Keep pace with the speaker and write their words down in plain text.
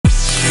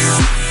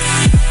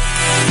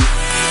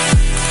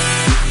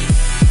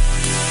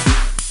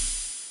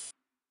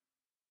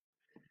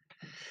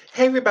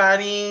Hey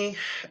everybody,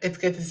 it's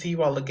good to see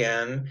you all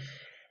again.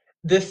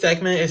 This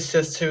segment is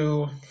just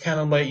to kind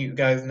of let you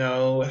guys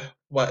know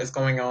what is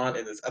going on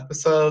in this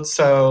episode.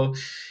 So,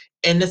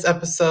 in this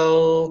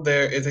episode,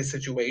 there is a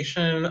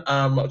situation.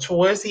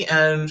 Towards the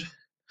end,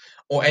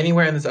 or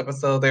anywhere in this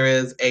episode, there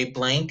is a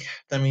blank.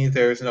 That means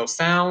there's no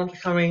sound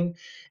coming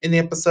in the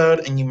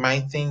episode, and you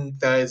might think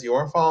that is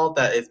your fault.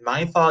 That is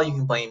my fault. You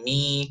can blame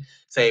me,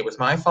 say it was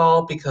my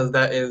fault, because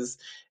that is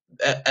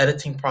an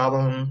editing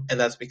problem, and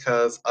that's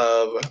because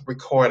of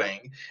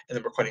recording and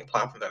the recording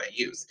platform that I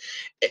use.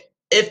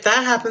 If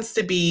that happens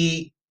to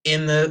be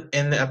in the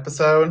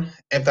episode,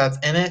 if that's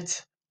in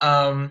it,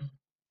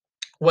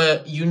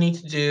 what you need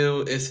to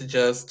do is to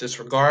just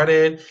disregard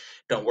it.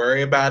 Don't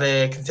worry about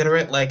it. Consider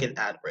it like an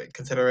ad break.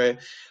 Consider it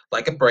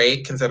like a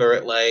break. Consider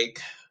it like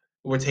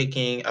we're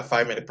taking a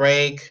 5 minute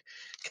break.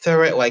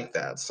 Consider it like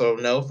that. So,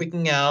 no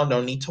freaking out.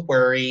 No need to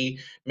worry.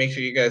 Make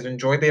sure you guys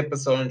enjoy the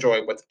episode,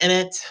 enjoy what's in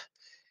it,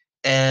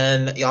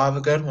 and y'all have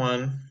a good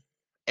one.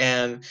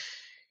 And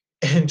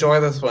enjoy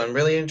this one.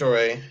 Really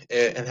enjoy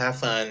it and have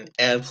fun.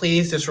 And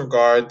please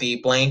disregard the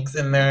blanks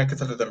in there,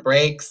 consider them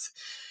breaks.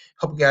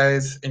 Hope you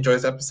guys enjoy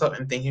this episode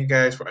and thank you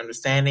guys for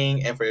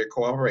understanding and for your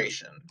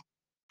cooperation.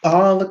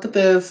 Oh, look at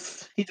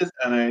this. He just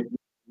entered.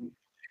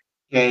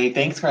 Yay,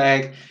 thanks,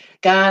 Craig.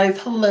 Guys,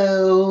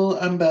 hello.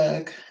 I'm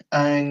back.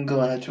 I'm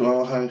glad you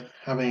all are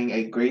having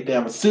a great day.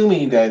 I'm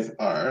assuming you guys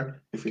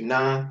are. If you're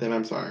not, then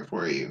I'm sorry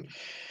for you.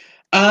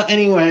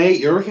 Anyway,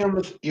 you're here on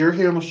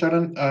the show.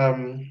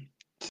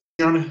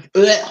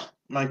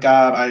 My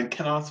God, I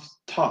cannot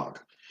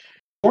talk.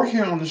 You're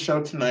here on the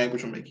show tonight,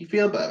 which will make you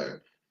feel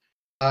better.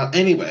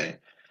 Anyway,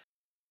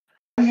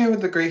 I'm here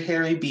with the great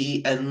Harry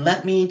B, and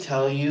let me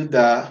tell you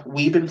that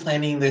we've been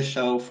planning this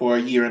show for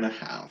a year and a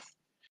half.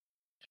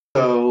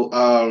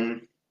 So,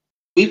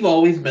 we've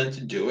always meant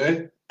to do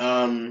it.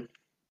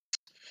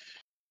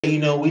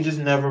 We just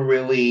never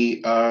really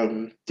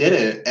did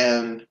it,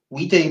 and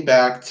we date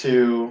back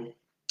to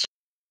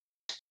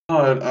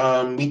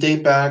we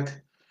date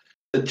back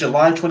to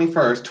July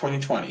 21st,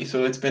 2020.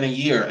 So it's been a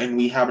year, and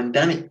we haven't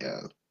done it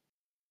yet.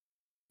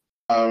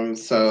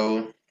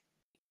 So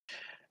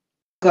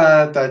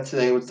glad that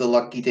today was the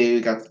lucky day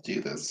we got to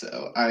do this.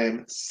 So I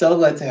am so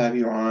glad to have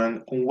you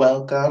on.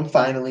 Welcome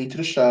finally to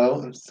the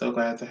show. I'm so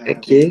glad to have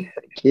Thank you. you,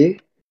 thank you.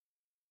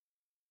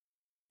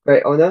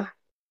 Great honour.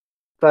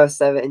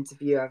 First ever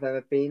interview I've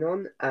ever been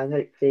on, and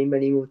hopefully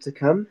many more to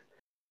come.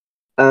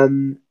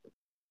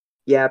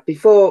 Yeah.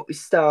 Before we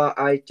start,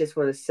 I just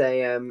want to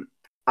say, I'm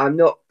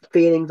not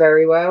feeling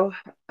very well.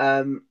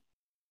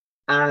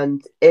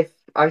 And if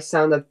I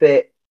sound a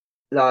bit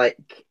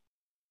like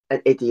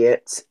an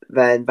idiot,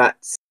 then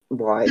that's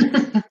why.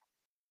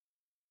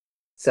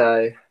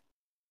 So,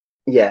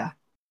 yeah,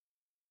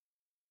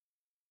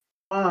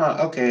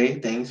 Okay.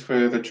 Thanks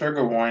for the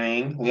trigger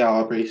warning. We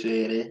all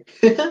appreciate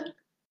it.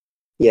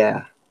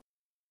 yeah.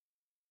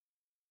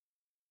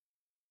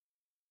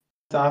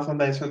 It's awesome.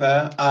 Thanks for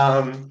that.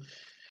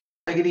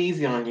 Take it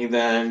easy on you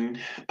then.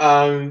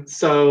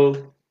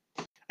 So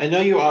I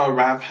know you are a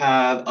rap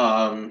head.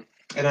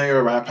 I know you're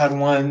a rap head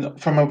one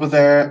from over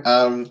there.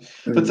 But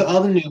to Mm.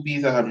 all the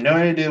newbies that have no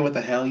idea what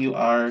the hell you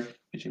are,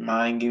 would you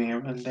mind giving a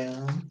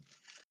rundown?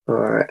 All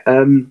right.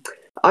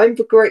 I'm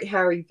the Great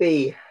Harry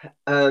B.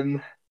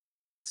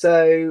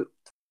 So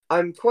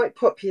I'm quite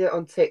popular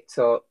on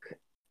TikTok,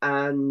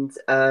 and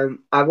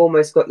I've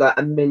almost got like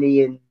a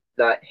million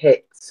like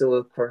hits all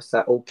across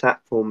like all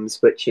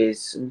platforms, which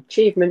is an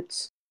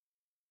achievement.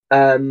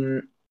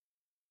 Um,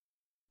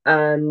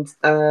 and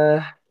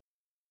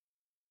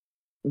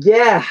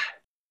yeah,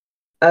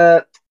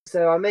 uh,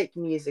 so I make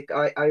music.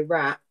 I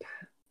rap.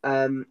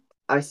 Um,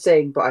 I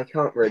sing, but I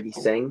can't really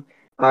sing.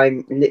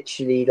 I'm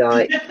literally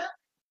like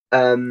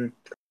um,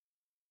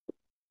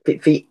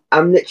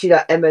 I'm literally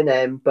like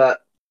Eminem,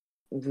 but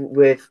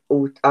with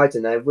all I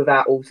don't know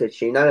without auto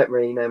tune. I don't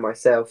really know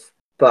myself,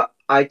 but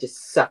I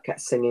just suck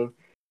at singing.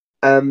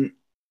 Um,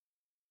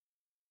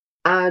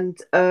 and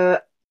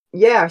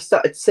yeah, I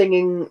started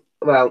singing.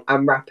 Well,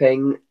 I'm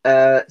rapping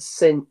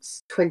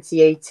since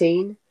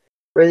 2018.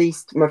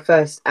 Released my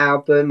first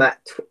album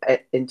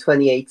in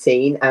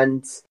 2018,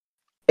 and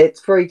it's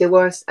probably the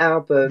worst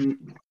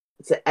album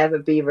to ever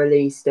be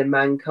released in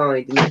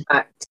mankind. In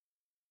fact,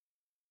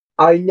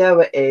 I know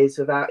it is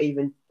without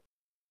even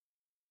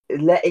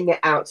letting it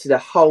out to the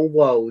whole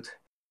world.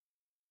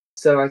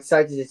 So I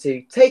decided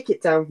to take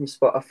it down from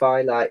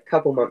Spotify like a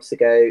couple months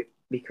ago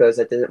because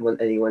I didn't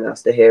want anyone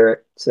else to hear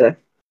it. So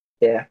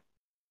yeah.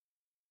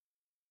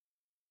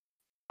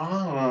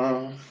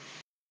 Oh,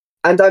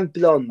 And I'm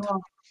blonde.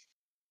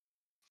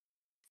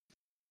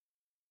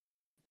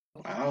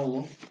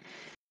 wow.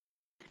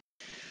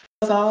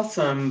 That's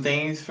awesome.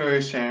 Thanks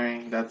for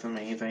sharing. That's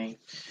amazing.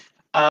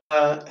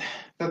 Uh,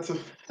 that's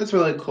that's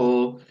really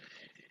cool.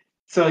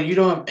 So you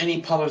don't have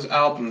any published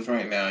albums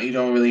right now. You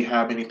don't really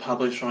have any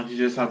published ones. You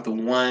just have the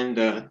one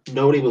that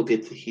nobody will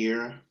get to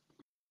hear.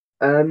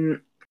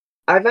 Um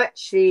I've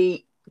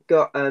actually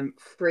got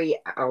three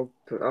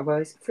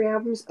albums. Three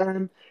albums?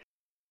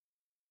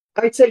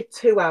 I'd say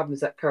 2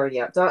 albums that are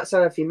currently out: Dark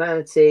Side of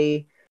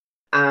Humanity,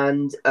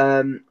 and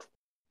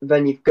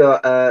then you've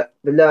got the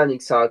Learning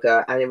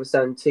Saga, and it was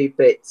done 2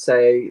 bits.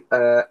 So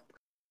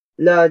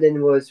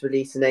Learning was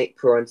released in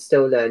April, and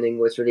Still Learning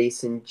was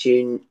released in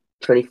June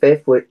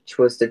 25th, which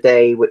was the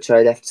day which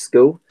I left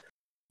school.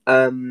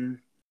 And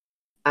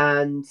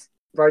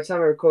by the time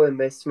I'm recording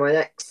this, my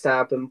next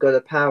album, God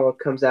of Power,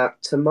 comes out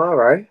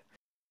tomorrow.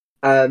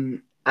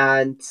 And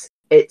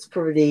it's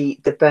probably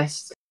the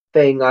best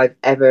thing I've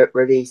ever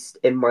released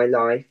in my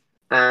life,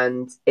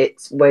 and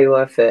it's way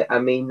worth it. I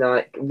mean,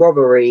 like,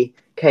 Robbery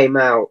came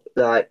out,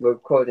 like, we're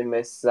recording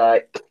this,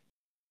 like,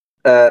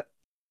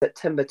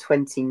 September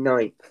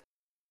 29th,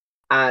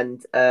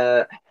 and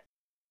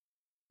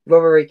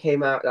Robbery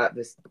came out, like,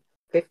 the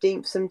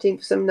 15th,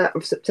 17th, something like that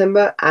of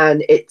September,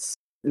 and it's,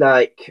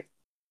 like,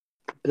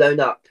 blown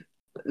up.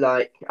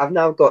 Like, I've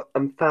now got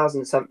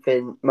 1,000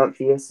 something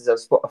monthly listeners on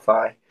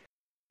Spotify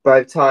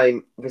by the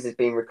time this is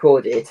being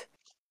recorded.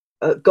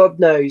 God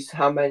knows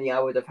how many I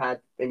would have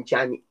had in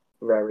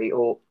January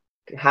or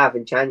have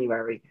in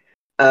January.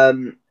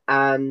 And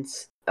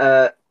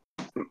my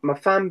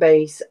fan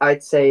base,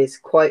 I'd say, is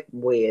quite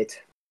weird.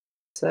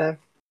 So,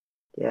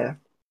 yeah.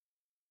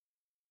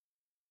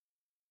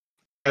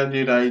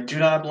 Dude, I do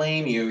not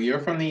blame you. You're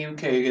from the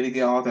UK, you're gonna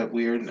get all that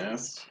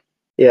weirdness.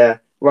 Yeah.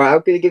 Right,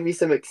 I'm going to give you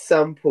some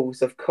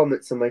examples of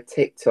comments on my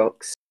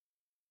TikToks.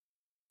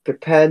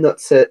 Prepare not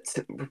to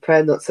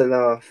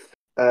laugh.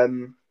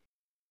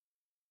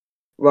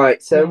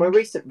 Right, so my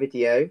recent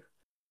video,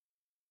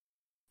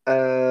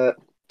 come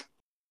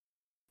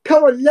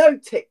on,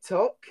 load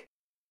TikTok.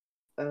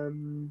 There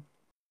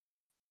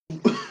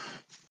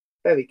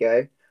we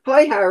go.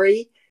 Hi,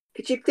 Harry.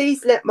 Could you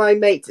please let my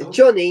mate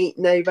Johnny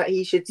know that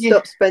he should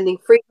stop spending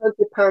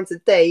 £300 a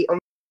day on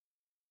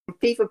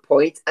FIFA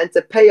points and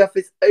to pay off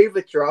his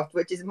overdraft,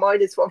 which is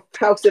minus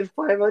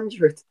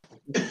 1,500.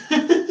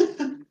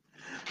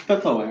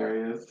 That's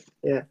hilarious.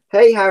 Yeah.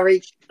 Hey,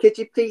 Harry. Could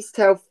you please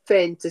tell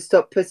Finn to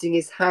stop putting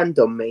his hand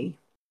on me?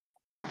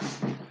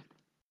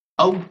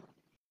 Oh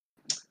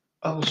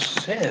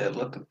shit!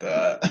 Look at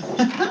that.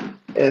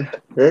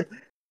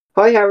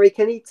 Hi, Harry.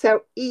 Can you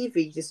tell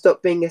Evie to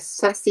stop being a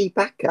sassy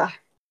backer?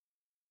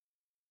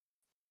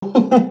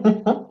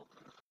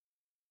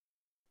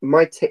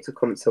 My TikTok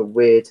comments are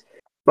weird.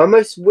 My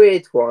most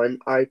weird one,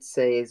 I'd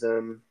say, is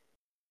let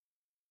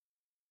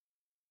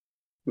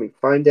me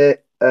find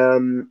it.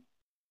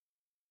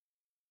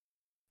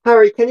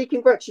 Harry, can you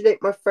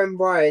congratulate my friend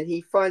Ryan?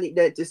 He finally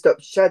learned to stop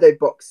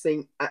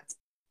shadowboxing at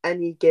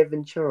any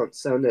given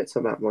chance. Oh no, it's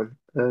not that one.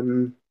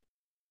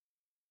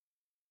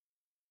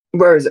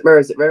 Where is it?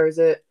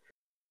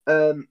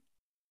 In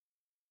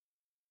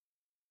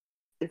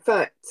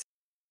fact,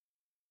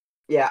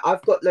 yeah,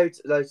 I've got loads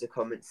of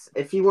comments.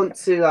 If you want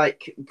to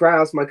like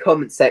browse my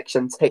comment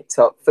section on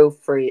TikTok, feel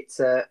free. It's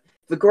the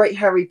Great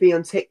Harry B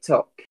on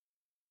TikTok,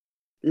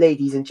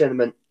 ladies and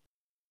gentlemen.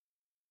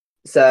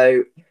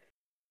 So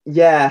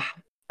yeah,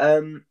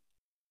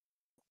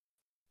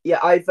 yeah,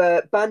 I've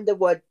banned the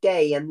word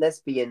gay and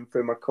lesbian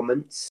through my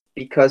comments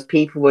because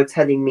people were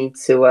telling me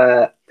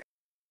to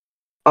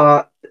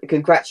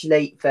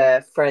congratulate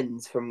their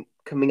friends from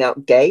coming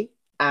out gay,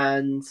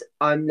 and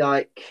I'm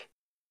like,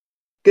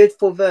 good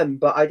for them,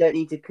 but I don't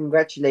need to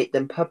congratulate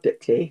them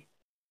publicly.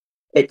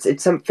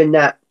 It's something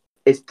that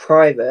is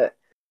private,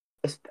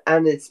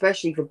 and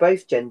especially for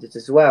both genders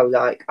as well.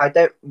 Like, I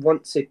don't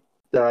want to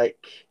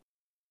like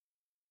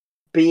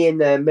be in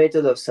the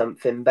middle of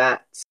something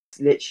that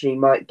literally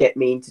might get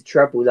me into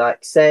trouble.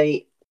 Like,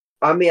 say,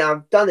 I mean,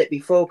 I've done it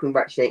before,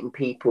 congratulating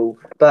people,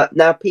 but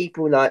now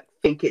people like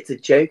think it's a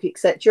joke,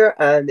 etc.,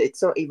 and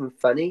it's not even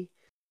funny.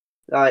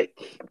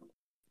 Like,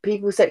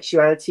 people's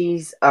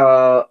sexualities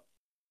are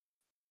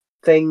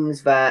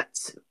things that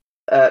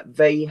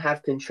they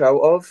have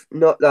control of,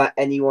 not like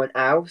anyone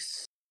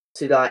else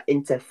to like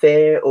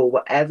interfere or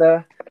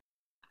whatever.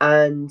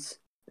 And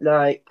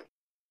like,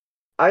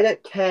 I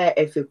don't care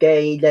if you're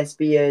gay,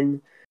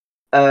 lesbian,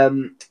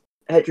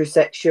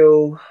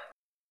 heterosexual,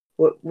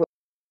 what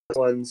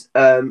ones,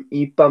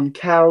 you bum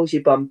cows,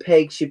 you bum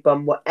pigs, you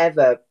bum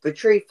whatever. The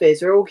truth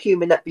is, we're all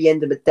human at the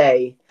end of the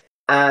day,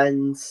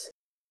 and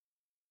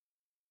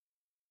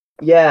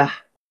yeah,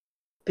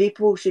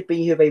 people should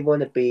be who they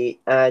want to be,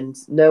 and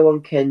no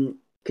one can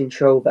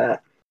control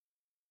that.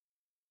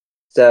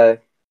 So,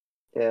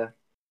 yeah.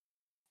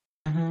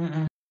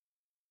 Mm-hmm.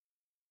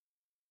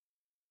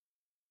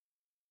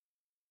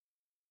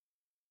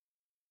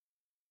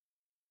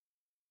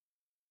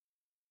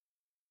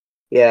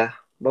 Yeah.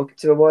 Welcome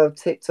to the world of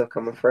TikTok,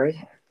 I'm afraid.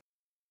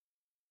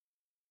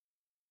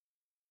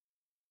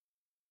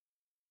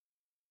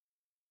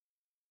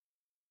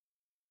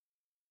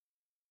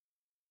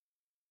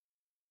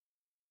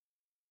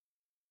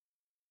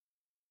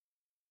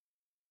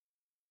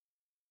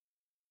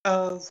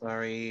 Oh,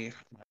 sorry.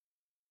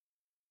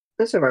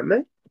 That's alright,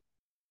 mate.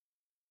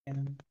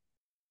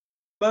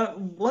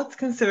 But let's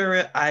consider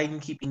it. I'm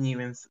keeping you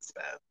in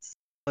suspense.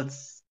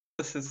 Let's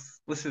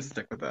just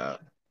stick with that.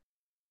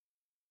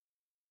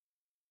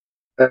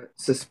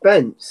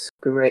 Suspense.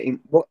 Creating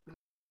what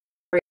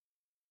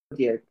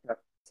audio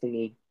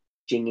singing,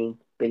 jinging,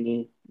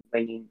 binging,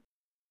 ringing,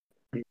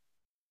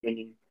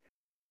 ringing.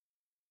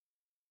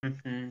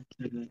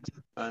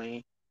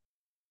 Funny.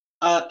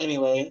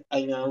 Anyway,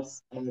 I know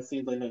it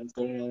seems like nothing's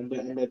going on, but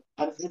I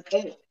have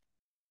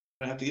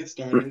to get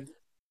started.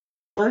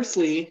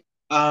 Firstly,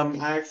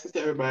 I asked this to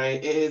everybody.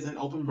 It is an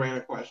open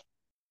brainer question.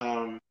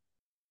 Um,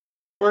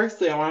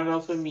 Firstly, I want to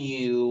know from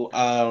you,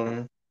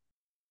 how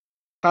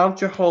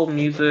did your whole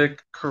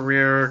music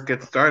career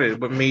get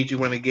started? What made you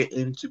want to get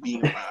into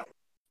being a rapper?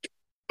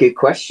 Good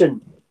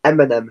question.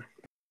 Eminem.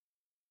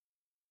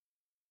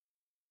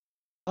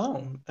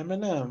 Oh,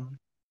 Eminem.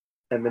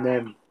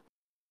 Eminem.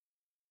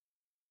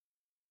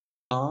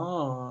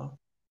 Oh,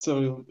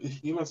 so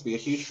you must be a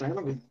huge fan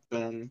of him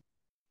then.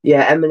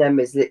 Yeah, Eminem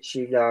is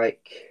literally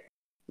like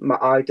my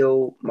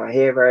idol, my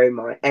hero,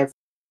 my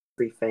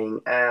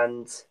everything,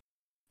 and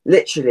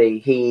literally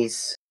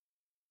he's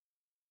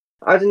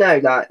I don't know,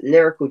 like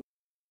lyrical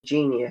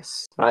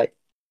genius. Like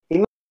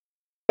he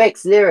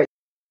makes lyrics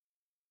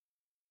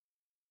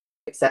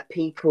that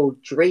people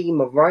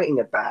dream of writing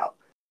about,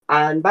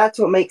 and that's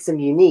what makes him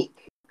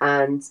unique.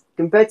 And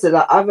compared to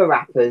the other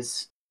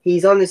rappers,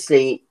 he's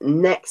honestly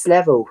next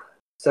level.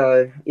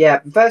 So yeah,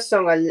 the first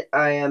song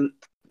I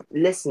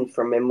listened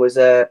from him was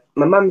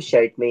my mum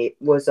showed me. It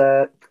was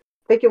I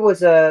think it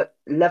was a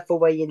Love the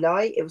Way You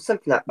Lie. It was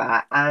something like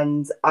that,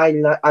 and I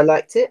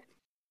liked it.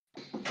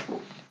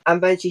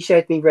 And then she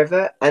showed me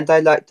River, and I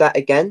liked that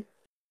again.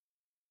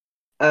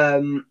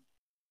 Um,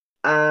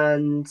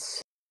 and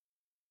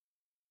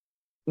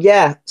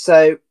yeah,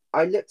 so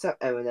I looked up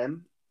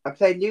Eminem. I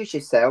played Lose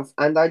Yourself,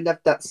 and I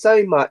loved that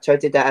so much. I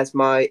did that as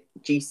my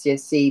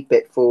GCSE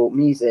bit for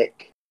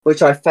music,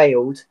 which I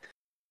failed.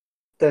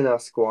 Don't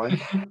ask why.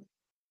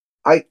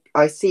 I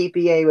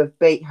CBA with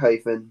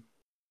Beethoven.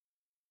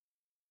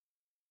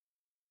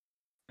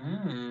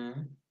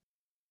 Mm.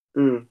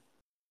 Mm,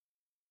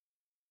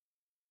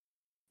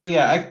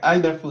 Yeah, I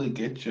definitely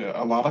get you.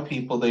 A lot of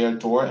people they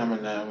adore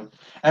Eminem.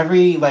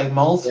 Every like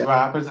most yeah,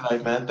 rappers that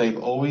I've met, they've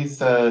always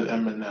said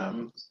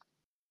Eminem. It's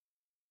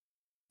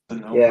a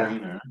yeah,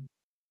 no-brainer.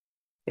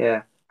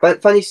 yeah.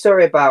 But funny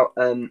story about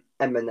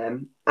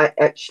Eminem. I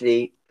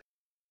actually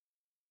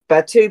there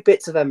are two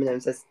bits of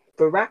Eminem. There's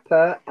the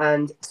rapper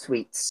and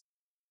Sweets.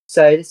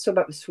 So let's talk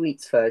about the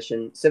Sweets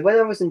version. So when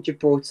I was in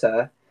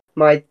Gibraltar,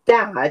 my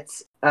dad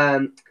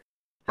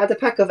had a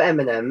pack of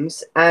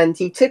M&Ms and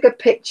he took a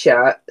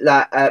picture,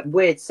 like a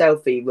weird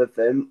selfie with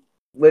them,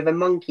 with a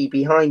monkey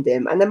behind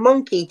him, and the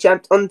monkey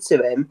jumped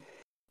onto him,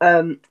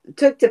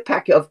 took the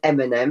packet of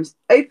M&Ms,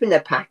 opened the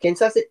pack and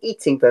started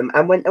eating them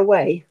and went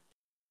away.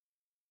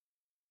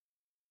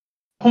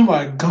 Oh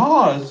my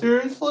God,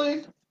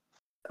 seriously?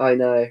 I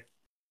know.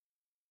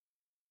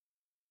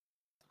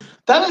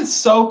 That is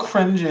so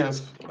cringy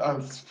as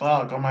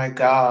fuck. Oh my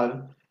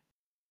God.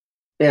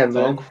 Yeah,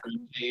 So man.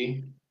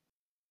 cringy.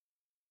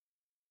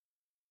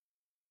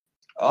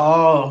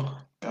 Oh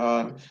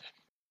God.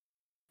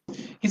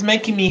 He's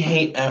making me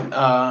hate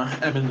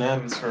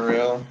M&M's for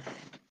real.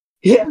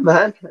 Yeah,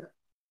 man. Ugh.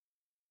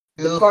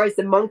 Surprised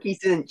the monkeys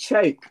didn't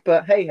choke,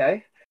 but hey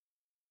ho.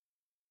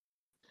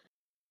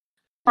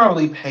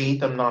 Probably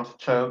paid them not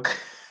to choke.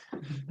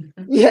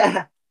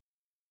 Yeah.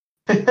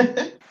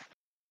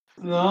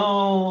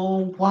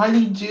 No, why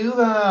did he do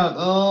that?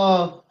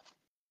 Oh,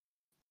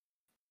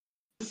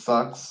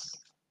 sucks.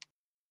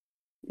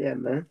 Yeah,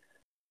 man.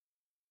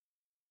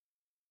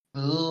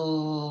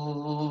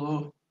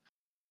 Ooh.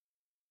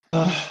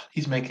 Ugh,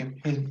 he's really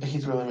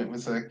making me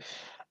sick.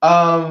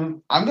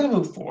 I'm gonna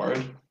move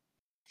forward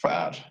for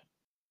that.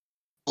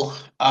 Ugh.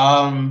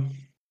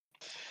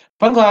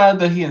 But I'm glad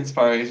that he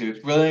inspires you.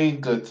 It's really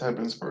good to have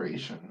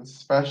inspiration,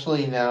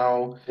 especially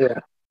now Yeah.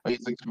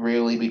 music's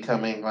really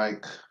becoming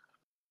like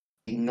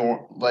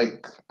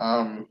like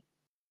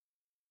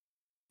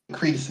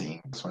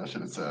increasing. That's what I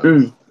should have said.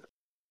 Mm.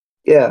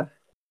 Yeah.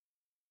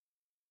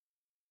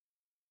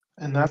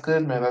 And that's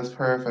good, man. That's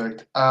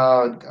perfect.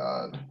 Oh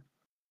God.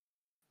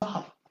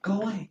 Stop.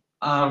 Go away.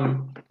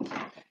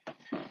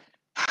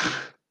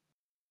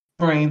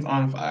 Brain's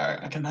on fire.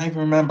 I cannot even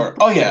remember.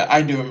 Oh yeah,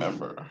 I do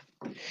remember.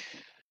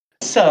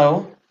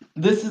 So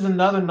this is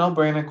another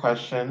no-brainer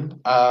question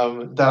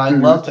that I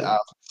Mm. love to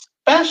ask,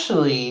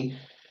 especially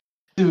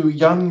to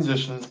young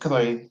musicians,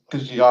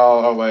 because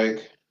y'all are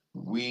like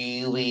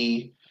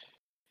really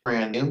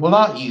brand new. Well,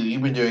 not you.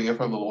 You've been doing it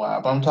for a little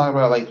while, but I'm talking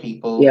about like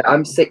people Yeah, I'm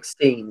who.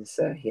 16,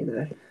 so you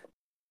know.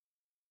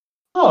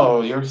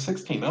 Oh, you're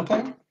 16.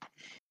 Okay.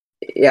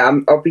 Yeah,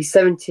 I'll be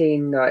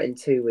 17 in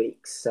 2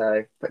 weeks.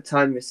 So, but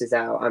time this is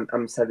out,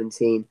 I'm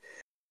 17.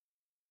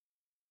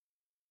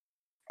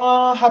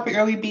 Oh, happy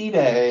early B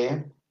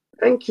day.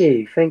 Thank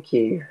you, thank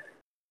you.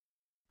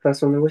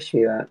 First one to wish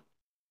me that.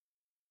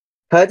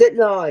 Heard it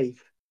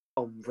live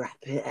on Wrap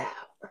It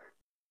Out.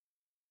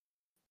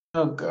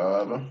 Oh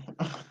God.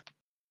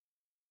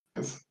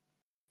 Yes,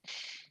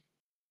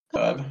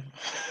 God.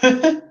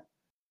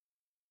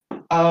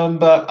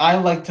 But I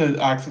like to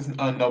ask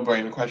a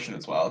no-brainer question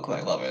as well because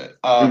I love it.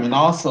 And Mm.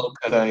 also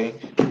because I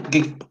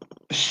get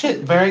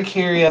very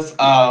curious.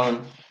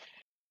 How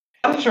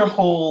is your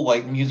whole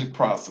like music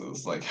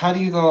process? Like, how do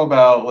you go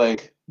about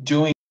like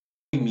doing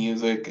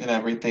music and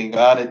everything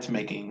about it to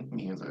making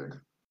music?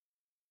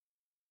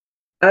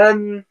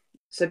 Um,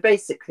 so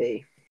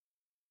basically,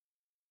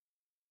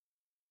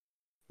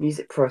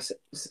 music process.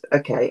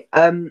 Okay.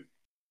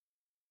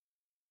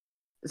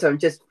 So I'm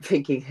just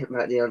thinking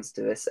about the answer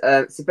to this.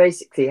 So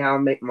basically, how I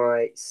make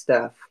my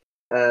stuff.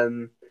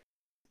 Um,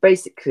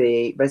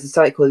 basically, there's a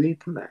site called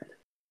Looperman,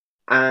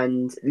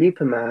 and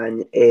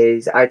Looperman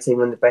is, I'd say,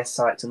 one of the best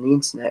sites on the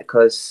internet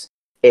because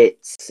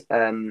it's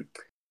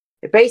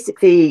it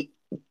basically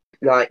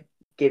like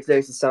gives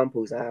loads of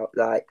samples out,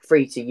 like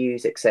free to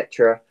use,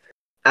 etc.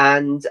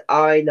 And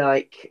I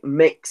like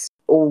mix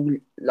all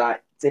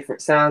like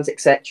different sounds,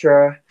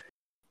 etc.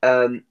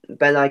 Then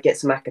I get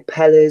some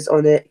acapellas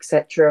on it,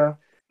 etc.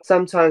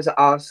 Sometimes I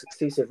ask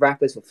exclusive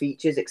rappers for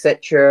features,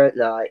 etc.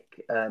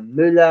 Like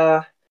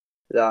Muller,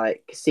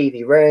 like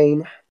CV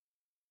Rain,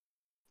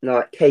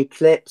 like K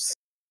Clips,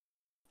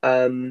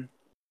 um,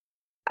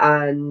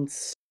 and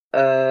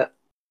uh,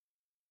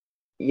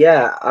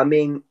 yeah, I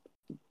mean,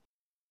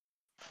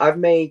 I've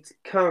made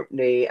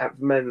currently at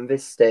the moment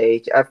this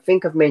stage, I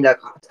think I've made like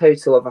a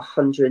total of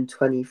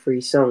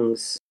 123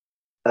 songs,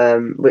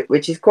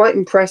 which is quite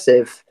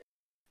impressive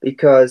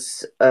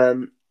because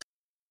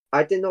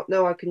I did not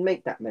know I could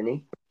make that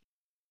many.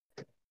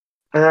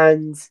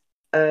 And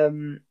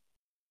um,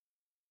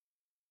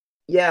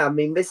 yeah, I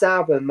mean, this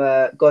album,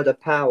 God of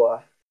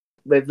Power,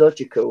 with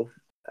Logical,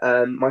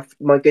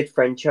 my good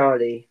friend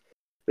Charlie,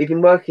 we've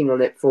been working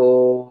on it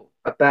for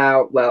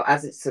about, well,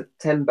 as it's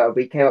September,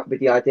 we came up with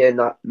the idea in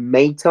like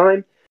May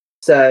time.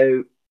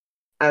 So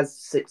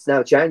as it's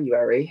now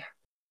January,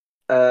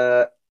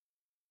 uh,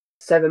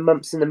 7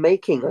 months in the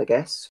making, I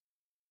guess.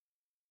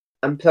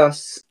 And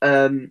plus,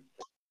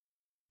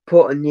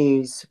 important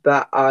news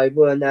that I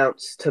will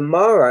announce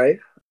tomorrow,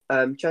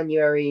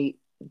 January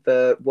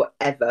the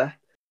whatever,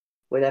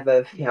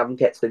 whenever the album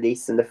gets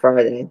released on the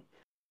Friday.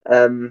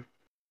 Um,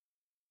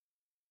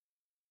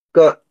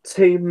 got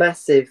two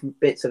massive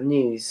bits of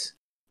news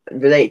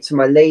related to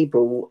my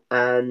label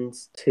and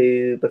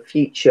to the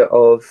future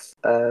of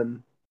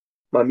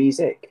my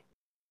music.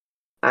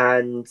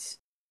 And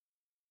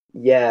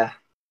yeah,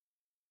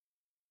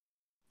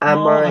 and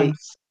Oh, I'm my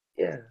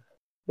yeah,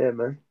 yeah,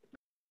 man.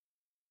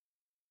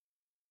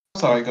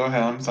 sorry. Go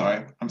ahead. I'm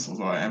sorry. I'm so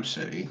sorry. I'm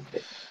shitty.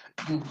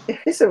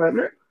 It's alright,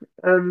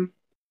 man.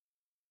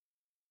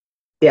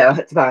 Yeah,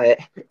 that's about it.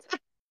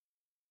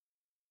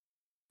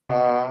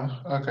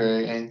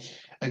 Okay. And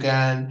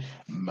again,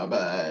 my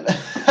bad.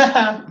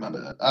 My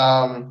bad.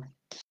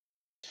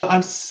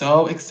 I'm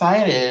so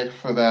excited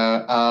for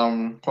that.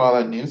 For all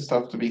that new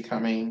stuff to be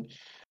coming.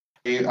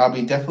 I'll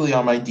be definitely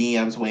on my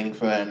DMs waiting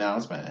for that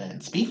announcement.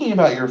 And speaking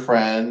about your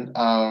friend,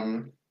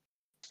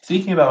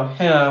 speaking about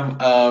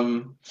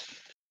him,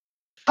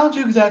 how'd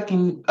you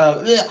exactly,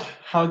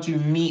 how'd you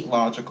meet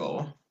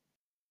Logical?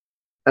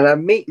 And I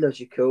meet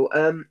Logical.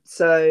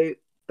 So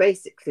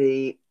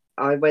basically,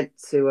 I went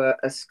to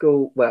a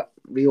school. Well,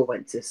 we all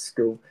went to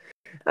school.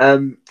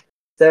 Um,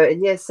 so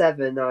in year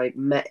seven, I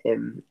met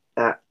him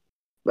at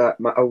like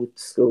my old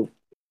school,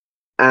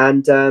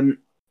 and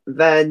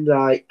then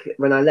like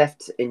when I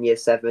left in year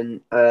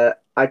seven,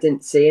 I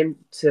didn't see him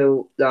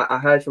till like I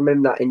heard from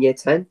him like in year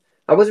 10.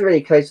 I wasn't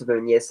really close with him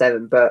in year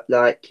seven, but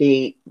like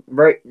he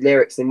wrote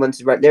lyrics and wanted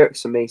to write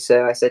lyrics for me,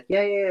 so I said,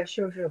 yeah, yeah, yeah,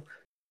 sure, sure.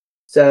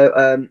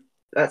 So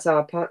that's how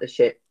our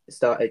partnership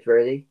started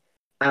really,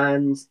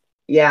 and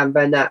yeah, and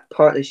then that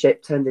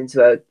partnership turned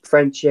into a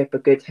friendship, a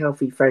good,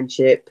 healthy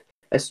friendship,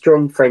 a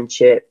strong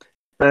friendship.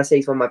 And I say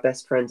he's one of my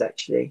best friends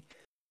actually,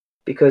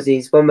 because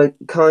he's one of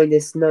the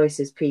kindest,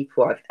 nicest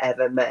people I've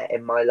ever met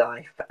in my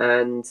life,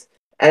 and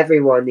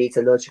everyone needs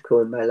a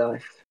Logical in my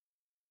life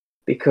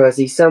because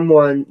he's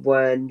someone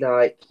when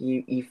like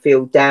you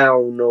feel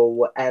down or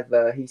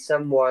whatever, he's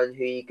someone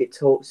who you could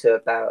talk to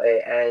about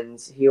it and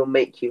he'll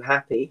make you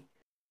happy.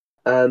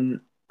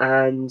 And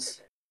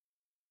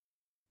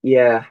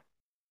yeah,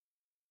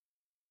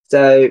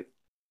 so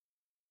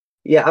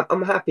yeah,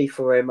 I'm happy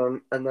for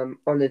him, and I'm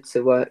honoured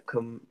to work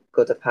on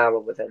God of Power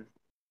with him.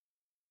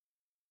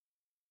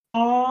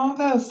 Oh,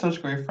 that's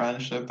such great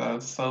friendship.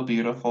 That's so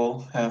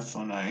beautiful. That's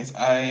so nice.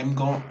 I'm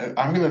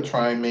gonna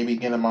try and maybe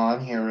get him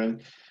on here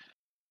and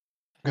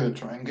I'm gonna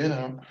try and get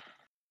him.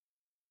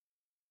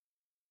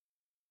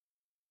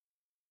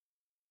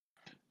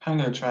 I'm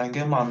gonna try and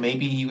get him on.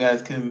 Maybe you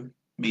guys can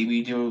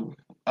maybe do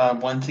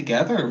one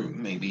together,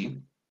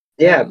 maybe.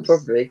 Yeah, Yes.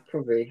 probably.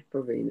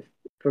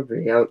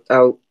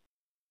 I'll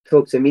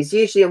talk to him. He's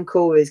usually on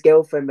call with his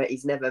girlfriend that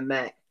he's never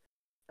met.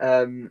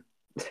 Um,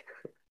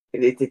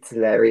 it's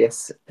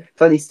hilarious.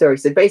 Funny story.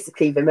 So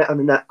basically, they met on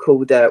an app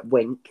called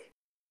Wink,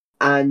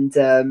 and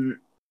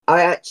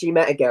I actually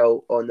met a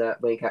girl on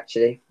Wink.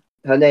 Actually,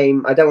 her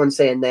name, I don't want to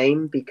say her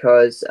name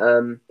because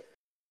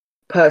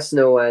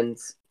personal and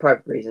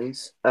private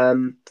reasons.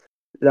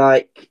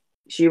 Like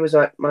she was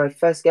like my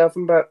first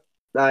girlfriend, but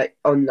like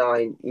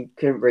online, you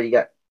couldn't really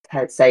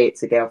say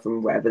it's a girl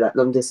from whatever that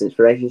long distance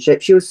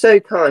relationship. She was so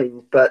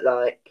kind, but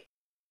like,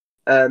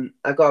 I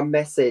got a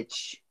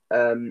message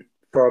from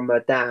my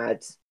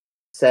dad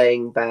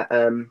saying that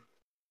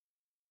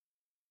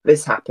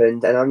this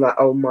happened, and I'm like,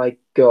 oh my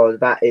god,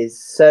 that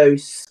is so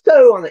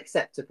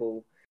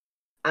unacceptable.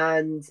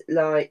 And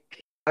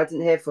like, I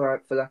didn't hear from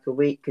her for like a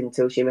week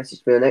until she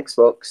messaged me on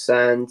Xbox,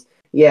 and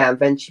yeah, and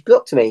then she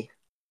blocked me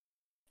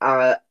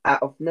out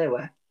of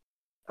nowhere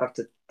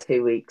after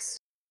 2 weeks.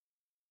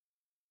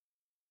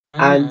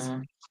 And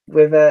Mm.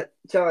 with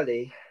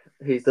Charlie,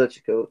 who's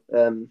logical,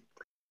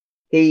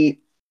 he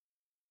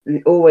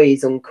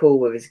always on call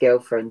with his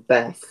girlfriend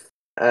Beth,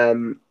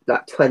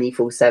 like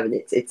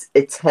 24/7.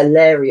 It's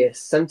hilarious.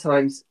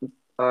 Sometimes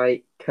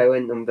I co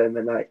in on them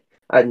and like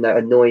I don't know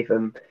annoy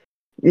them.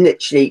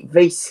 Literally,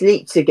 they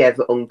sleep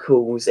together on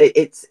calls.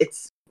 It's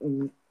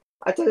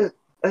I don't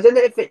I don't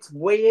know if it's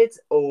weird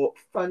or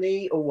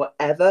funny or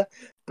whatever,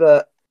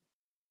 but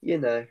you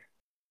know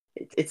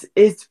it's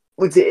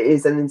what it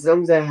is, and as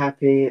long as they're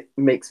happy, it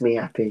makes me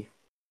happy.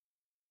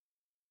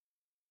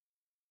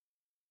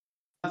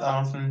 That's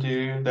awesome,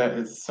 dude. That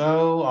is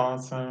so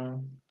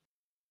awesome.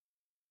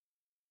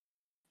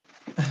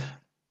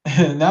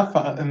 And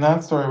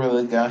that story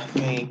really got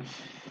me.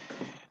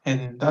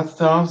 And that's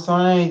the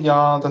upside,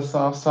 y'all. That's the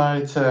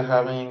upside to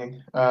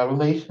having a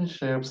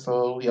relationship.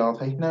 So y'all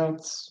take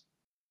notes.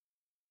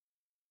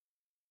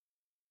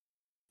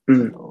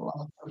 Mm. Take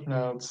lots of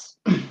notes.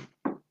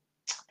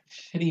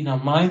 Shitting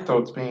on my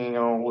thoughts being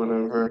on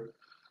whatever.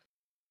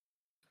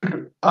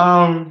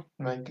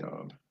 My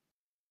God.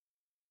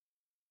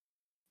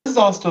 This is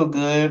all still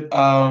good.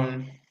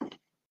 I'm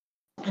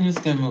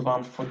just gonna move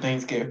on before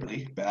things get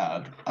really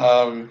bad.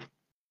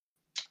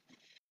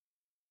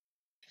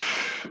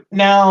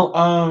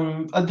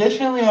 Now,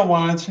 additionally, I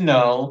wanted to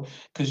know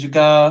because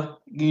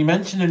you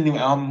mentioned a new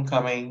album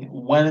coming.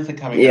 When is it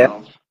coming Yeah.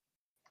 out?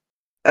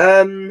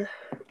 Um.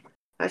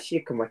 Actually,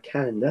 look at my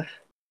calendar.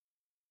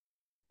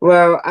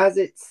 Well, as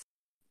it's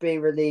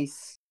being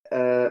released,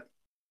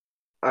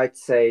 I'd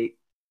say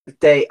the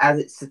day as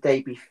it's the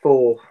day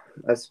before,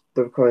 as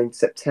we're recording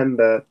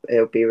September,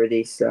 it'll be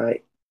released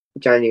like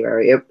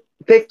January,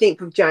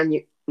 15th of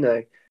January.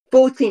 No,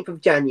 14th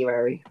of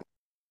January.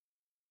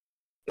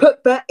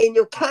 Put that in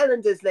your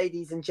calendars,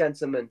 ladies and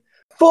gentlemen.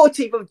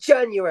 14th of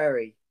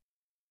January.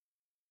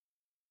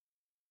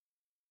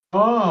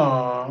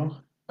 Oh,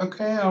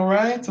 okay, all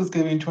right. So it's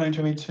gonna be in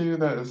 2022.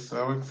 That is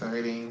so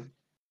exciting.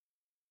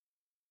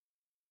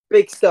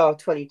 Big Star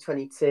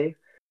 2022.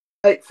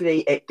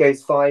 Hopefully, it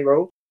goes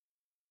viral.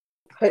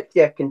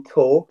 Hopefully, I can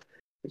tour,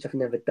 which I've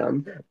never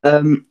done.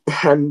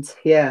 And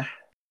yeah,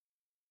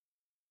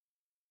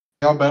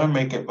 Y'all better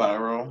make it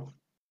viral.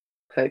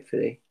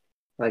 hopefully,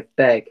 I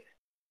beg.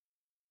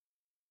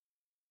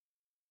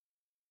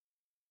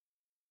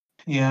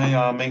 Yeah,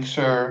 y'all make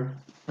sure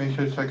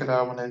to check it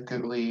out when it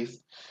gets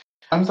released.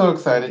 I'm so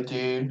excited,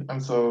 dude.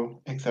 I'm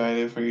so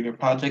excited for your new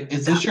project.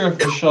 Is this your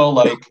official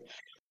like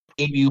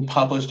debut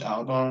published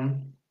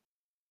album?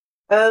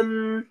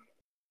 Um,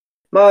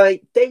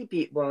 my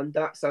debut one,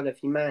 Dark Side of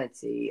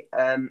Humanity.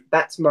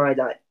 That's my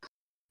like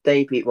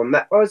debut one.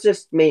 That was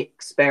just me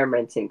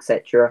experimenting,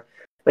 etc.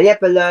 But yeah,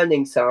 the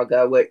Learning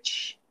Saga,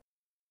 which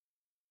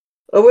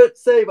I wouldn't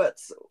say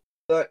that's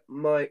like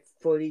my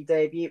fully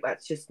debut.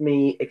 That's just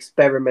me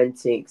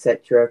experimenting,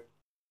 etc.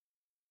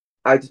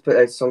 I just put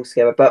those songs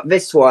together. But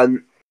this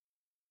one,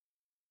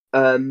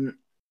 um,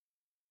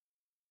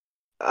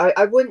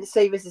 I wouldn't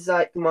say this is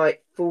like my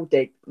full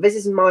debut. This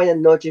is mine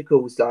and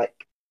Logical's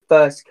like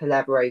first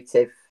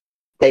collaborative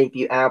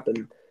debut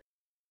album.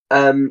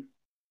 Um,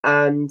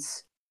 and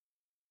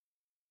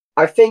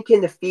I think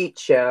in the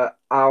future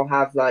I'll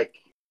have like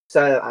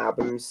solo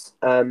albums,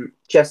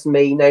 just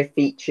me, no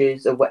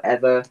features or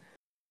whatever.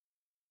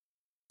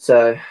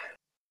 So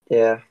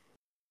yeah.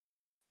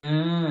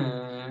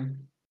 Mm,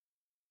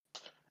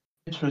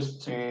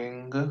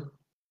 interesting.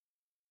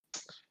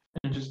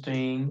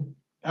 Interesting.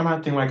 I'm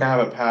acting like I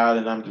have a pad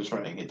and I'm just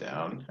writing it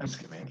down. I'm just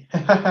kidding.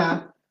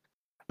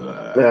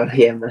 Uh,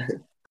 Yeah, man.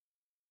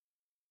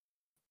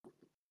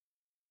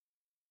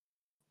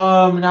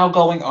 now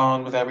going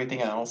on with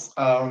everything else.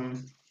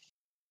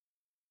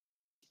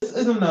 This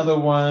is another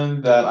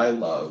one that I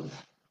love.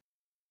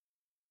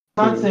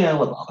 I'm not Mm. saying I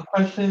love all the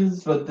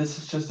questions, but this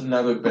is just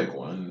another big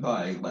one that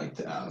I like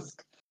to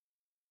ask.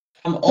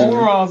 Mm.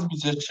 Overall, as a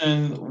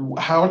musician,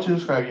 how would you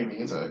describe your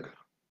music?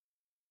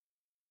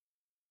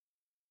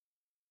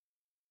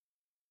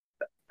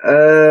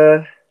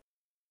 Uh,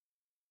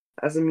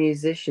 as a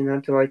musician, how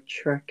do I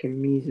track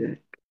in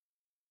music?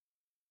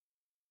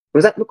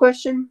 Was that the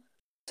question?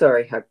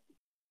 Sorry, had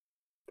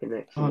Oh,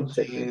 connection,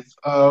 etc. jeez.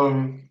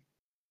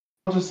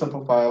 I'll just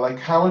simplify. Like,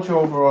 how would you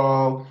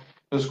overall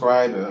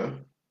describe it?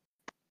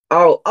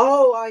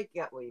 Oh, I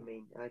get what you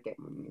mean. I get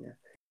what you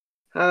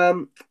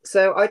mean.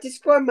 So I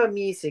describe my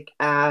music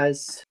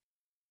as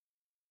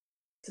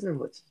I don't know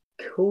what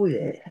to call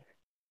it.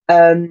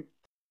 Um,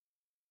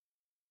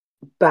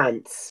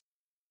 Bants.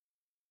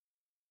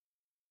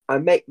 I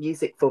make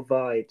music for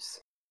vibes.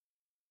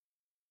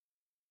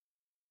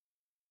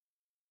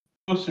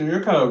 Oh, so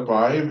you're kind of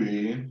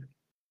vibey.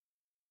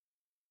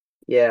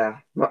 Yeah,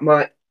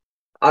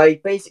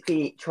 I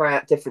basically try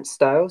out different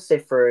styles,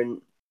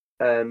 different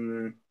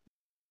um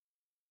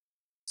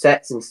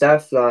sets and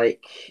stuff.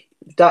 Like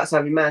Dark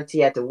Side of Humanity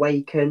had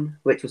Awaken,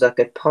 which was like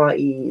a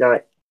party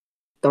like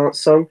dance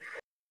song,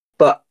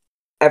 but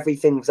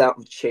everything was out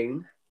of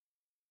tune.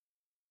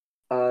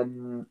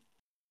 Um,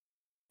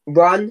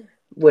 Run,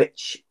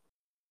 which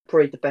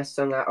probably the best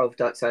song out of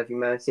Dark Side of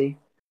Humanity.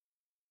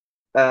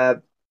 Uh,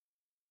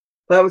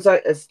 that was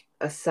like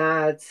a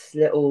sad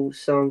little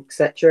song,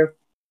 etc.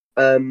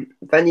 Then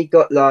you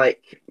got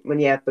like when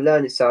you had the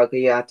Learning Saga,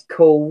 you had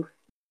Cool,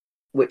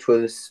 which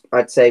was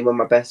I'd say one of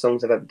my best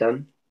songs I've ever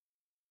done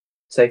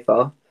so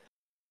far.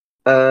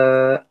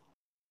 Uh,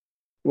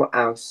 what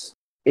else?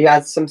 We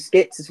had some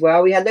skits as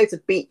well. We had loads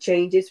of beat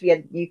changes. We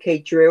had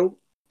UK drill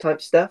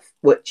type stuff,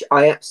 which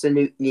I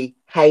absolutely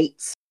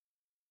hate.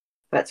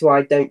 That's why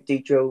I don't do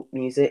drill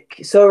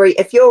music. Sorry,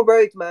 if you're a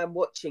roadman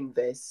watching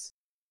this,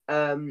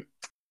 um,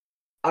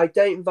 I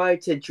don't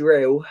vote to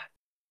drill.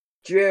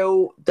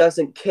 Drill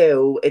doesn't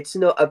kill. It's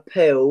not a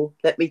pill.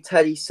 Let me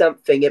tell you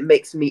something. It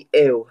makes me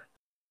ill.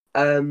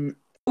 Um,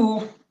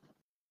 Ooh.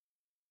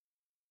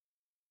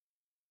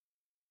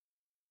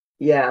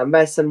 yeah, and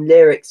there's some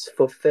lyrics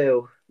for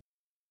Phil.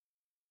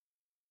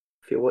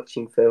 If you're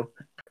watching Phil,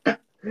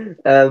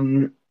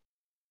 um,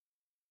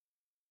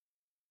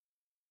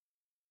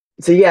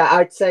 so yeah,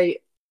 I'd say.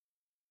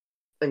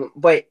 Hang on,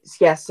 wait,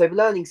 yeah. So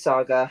Learning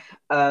Saga.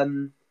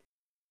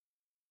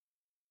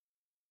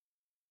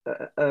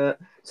 Uh, uh,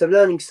 so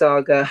Learning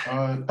Saga.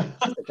 Uh,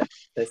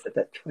 I said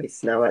that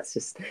twice now. That's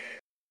just.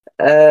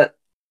 Uh,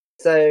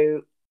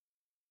 so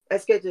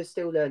let's go to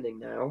Still Learning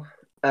now.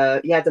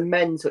 Yeah, the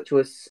Men's, which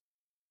was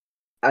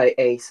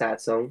a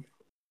sad song.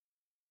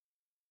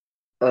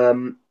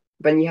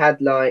 Then you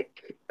had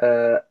like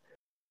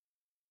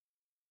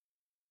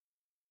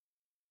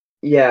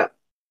yeah.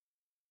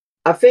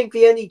 I think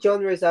the only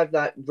genres I've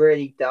like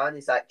really done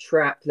is like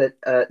trap,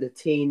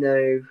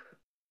 Latino,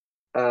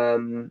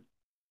 um,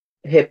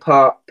 hip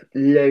hop,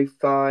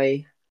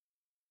 lo-fi,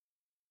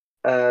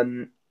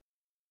 um,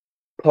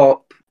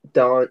 pop,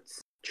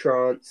 dance,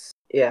 trance,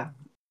 yeah,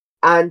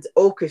 and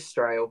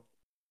orchestral.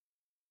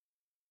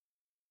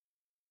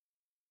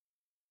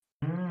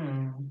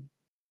 mm,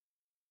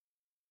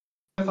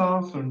 that's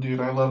awesome, dude.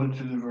 I love it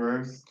to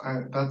diverse.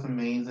 That's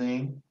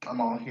amazing. I'm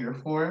all here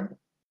for it.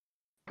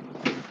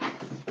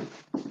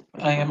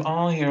 I am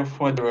all here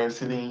for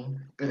diversity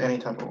in any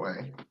type of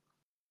way.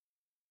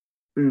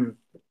 Mm.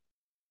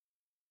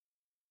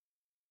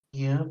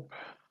 Yep.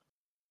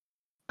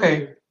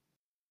 Okay.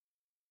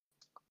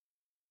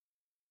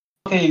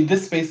 Okay,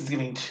 this space is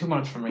getting too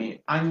much for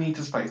me. I need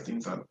to spice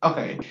things up.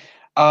 Okay.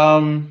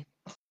 We're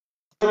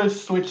gonna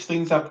switch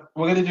things up.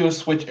 We're gonna do a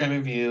switch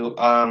interview.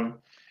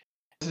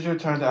 This is your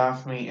turn to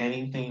ask me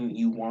anything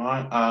you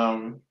want.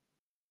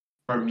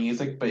 For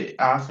music, but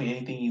ask me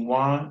anything you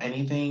want,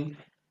 anything.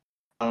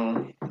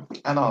 And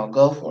I'll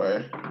go for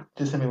it.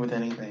 Just hit me with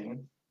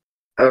anything.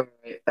 All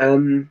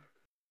right.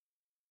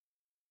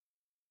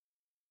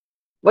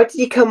 What did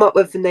you come up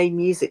with the name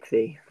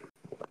musically?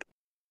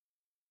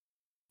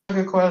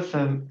 Good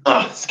question.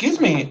 Excuse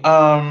me.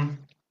 I'm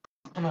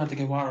gonna have to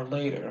get water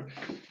later.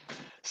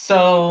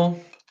 So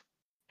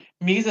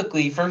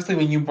musically, firstly,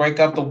 when you break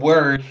up the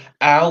word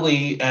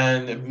ally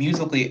and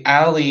musically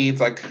ally,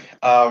 it's like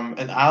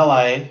an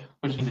ally,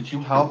 which means that you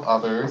help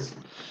others.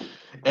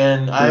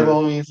 And I've Mm.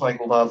 always like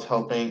loved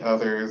helping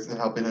others and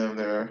helping them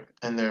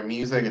in their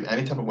music in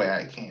any type of way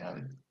I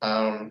can.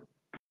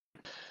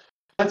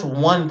 That's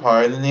one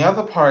part, and then the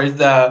other part is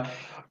that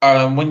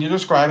when you're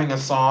describing a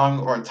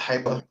song or a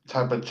type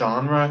of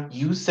genre,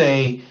 you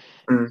say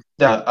Mm.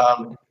 that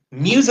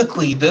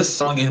musically this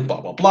song is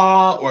blah blah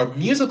blah, or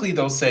musically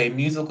they'll say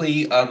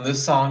musically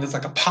this song is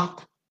like a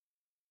pop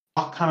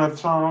kind of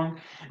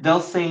song.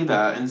 They'll say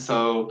that, and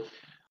so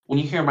when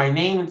you hear my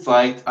name, it's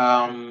like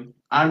I'm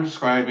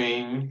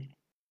describing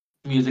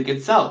music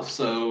itself.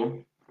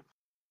 So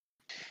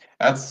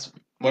that's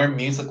where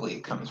musically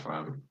comes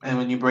from. And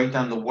when you break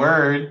down the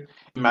word,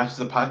 it matches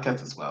the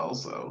podcast as well.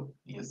 So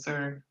yes,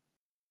 sir.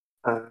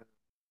 Uh,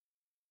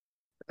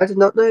 I did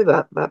not know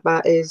that.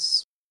 That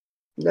is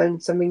learning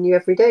something new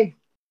every day.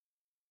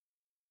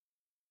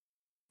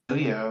 Oh,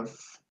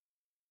 yes.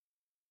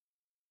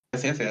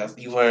 Yes, yes, yes.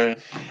 You learn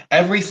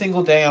every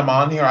single day I'm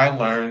on here. I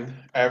learn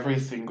every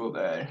single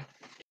day.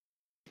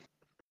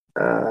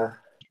 Uh,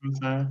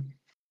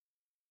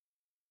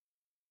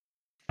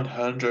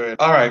 100.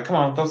 All right, come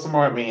on, throw some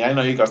more at me. I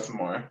know you got some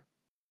more.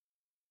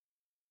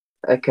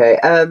 okay.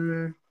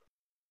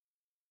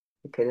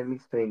 Okay. Let me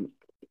think.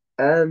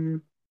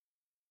 Um,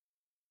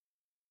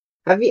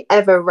 have you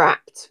ever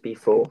rapped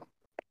before?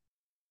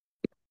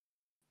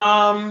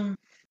 Um,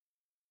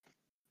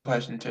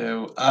 question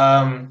two.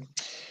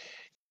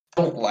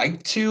 Don't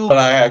like to, but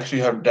I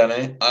actually have done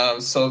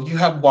it. So if you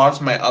have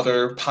watched my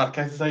other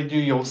podcasts I do,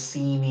 you'll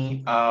see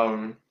me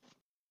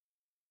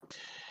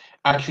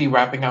actually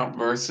rapping out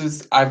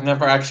verses. I've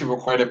never actually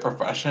recorded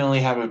professionally,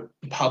 have it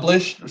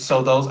published.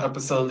 So those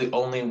episodes, the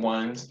only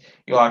ones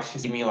you'll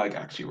actually see me like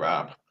actually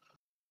rap.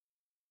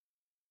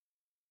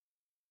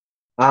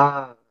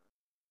 Ah,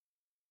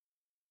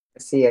 I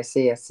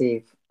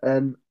see.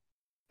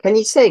 Can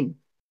you sing?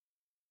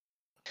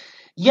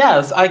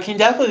 Yes, I can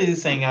definitely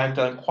sing. I've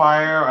done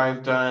choir,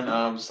 I've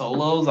done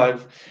solos,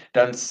 I've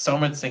done so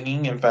much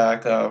singing. In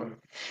fact,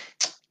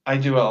 I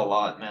do it a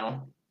lot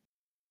now.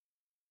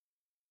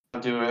 I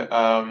do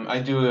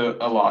it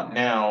a lot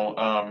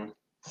now.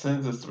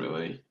 Since it's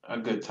really a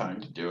good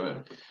time to do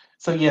it.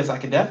 So yes, I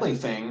can definitely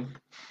sing.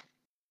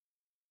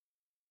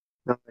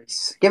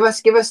 Nice. Give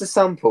us a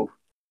sample.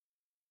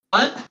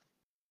 What?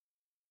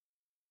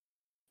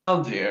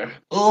 Oh dear.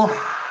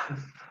 Oh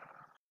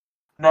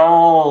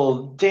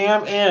no,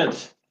 damn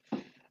it.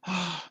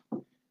 I'm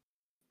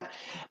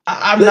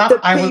Let the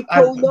not.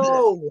 people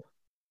know.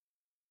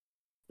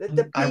 Let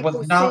the I was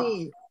people not.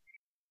 see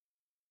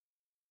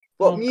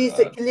what Oh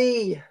Music god.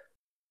 Lee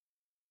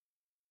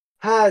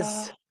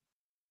has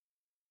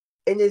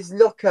You in his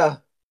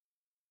locker.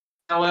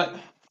 know what?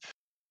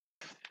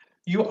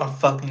 You are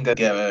fucking gonna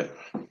get it.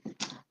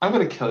 I'm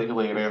gonna kill you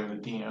later in the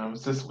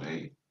DMs. Just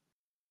wait.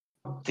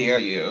 How dare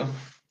you?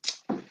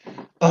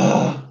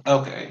 Ugh,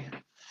 okay.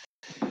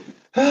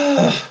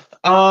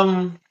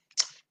 um,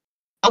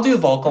 I'll do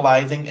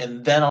vocalizing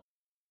and then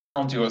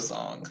I'll do a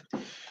song.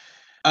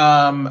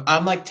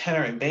 I'm like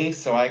tenor and bass,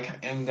 so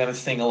am gonna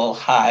sing a little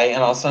high,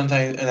 and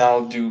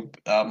I'll do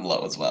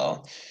low as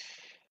well.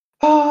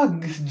 Oh,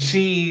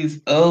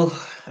 jeez.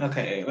 Oh,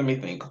 okay. Let me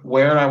think.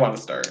 Where do I want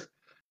to start?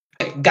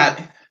 Okay, got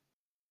it.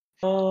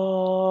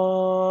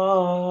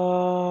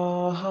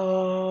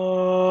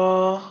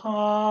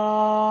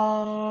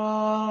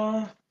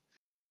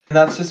 And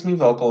that's just me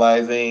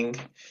vocalizing.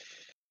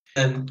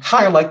 And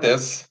higher like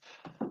this.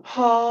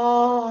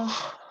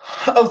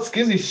 Oh,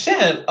 excuse me,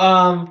 shit.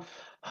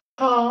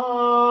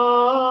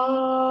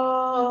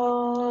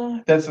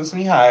 That's just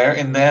me higher.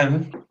 And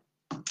then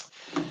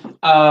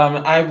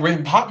I've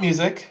written pop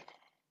music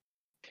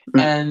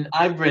Mm. and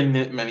I've written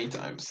it many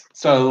times.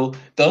 So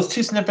those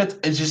two snippets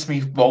is just me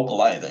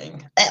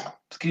vocalizing.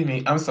 Excuse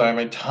me, I'm sorry,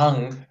 my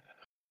tongue.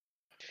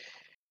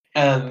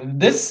 And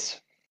this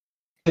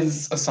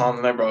is a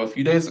song that I wrote a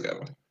few days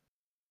ago.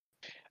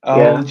 Oh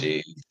Yeah.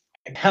 gee.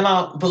 I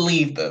cannot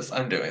believe this.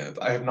 I'm doing this.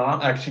 I have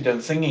not actually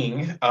done singing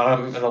in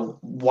a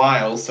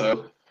while,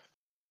 so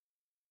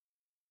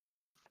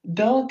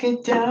don't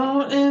get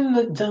down in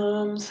the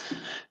dumps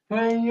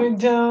when you're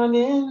down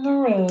in the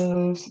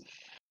rows.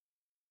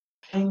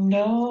 I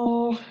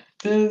know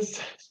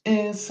this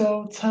is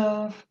so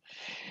tough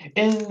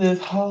in this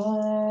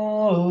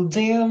whole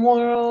damn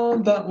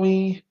world that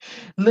we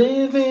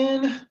live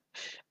in.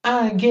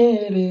 I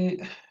get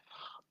it.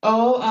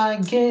 Oh, I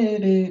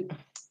get it.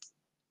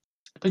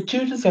 But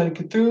you just gotta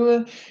get through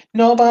it.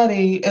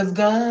 Nobody is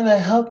gonna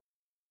help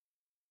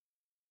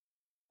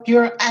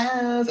your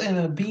ass in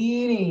a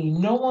beating.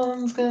 No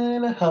one's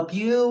gonna help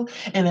you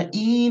in a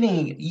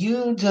eating.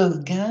 You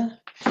just got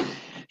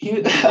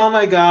you. Oh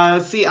my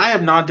god. See, I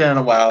have not done in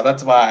a while.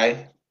 That's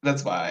why.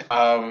 That's why.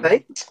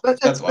 Hey,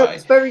 That's why.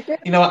 that's very good.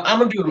 You know what? I'm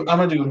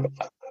gonna do.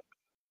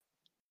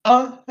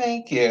 Oh,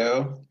 thank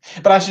you.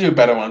 But I should do a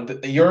better one.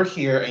 You're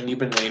here and you've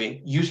been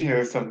waiting. You should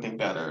hear something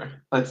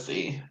better. Let's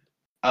see.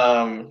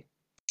 What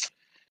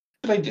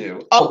did I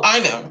do? Oh, I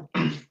know.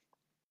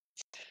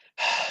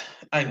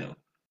 I know.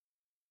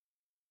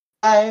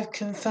 Life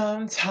can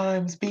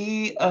sometimes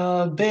be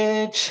a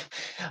bitch.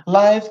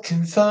 Life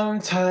can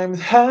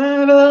sometimes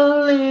hurt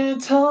a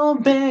little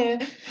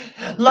bit.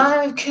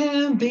 Life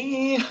can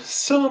be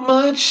so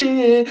much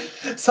shit.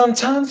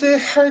 Sometimes it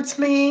hurts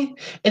me.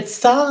 It's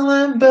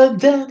silent but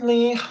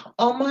deadly.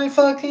 Oh my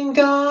fucking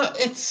god,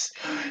 it's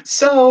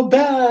so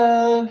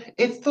bad.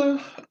 It's the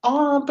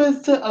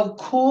opposite of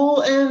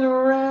cool and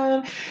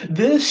rad.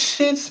 This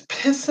shit's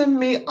pissing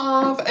me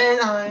off,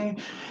 and I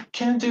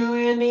can't do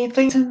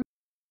anything to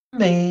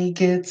make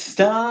it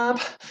stop.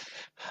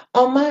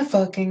 Oh my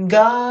fucking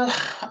god,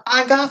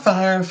 I got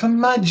fired from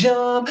my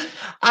job.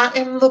 I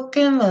am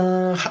looking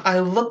up, I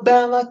look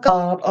bad like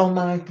a Oh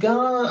my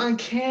god, I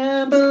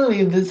can't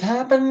believe this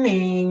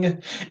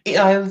happening.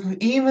 I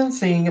even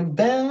sing it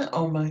bad.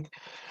 Oh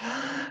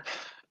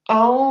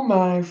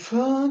my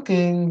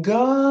fucking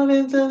god,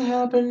 is it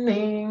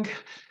happening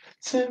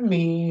to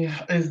me?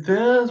 Is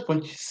this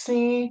what you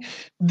see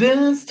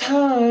this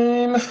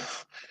time?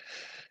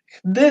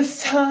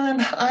 This time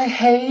I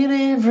hate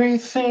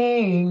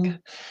everything.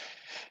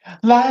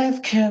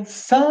 Life can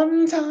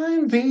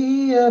sometimes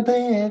be a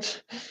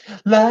bitch.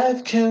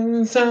 Life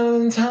can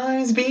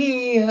sometimes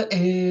be a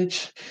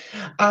itch.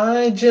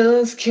 I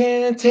just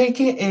can't take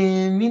it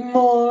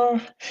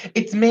anymore.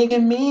 It's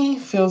making me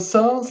feel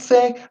so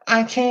sick.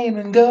 I can't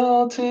even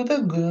go to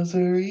the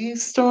grocery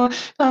store.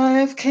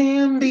 Life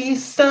can be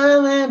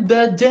silent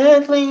but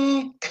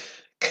deadly.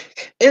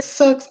 It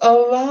sucks a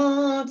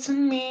lot to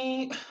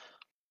me.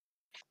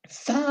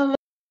 Silent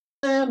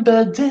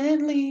but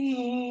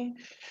deadly.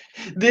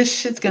 This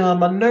shit's getting on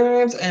my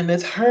nerves and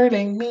it's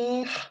hurting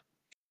me.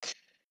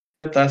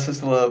 That's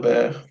just a little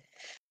bit.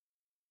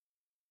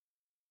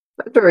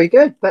 That's very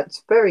good.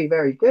 That's very,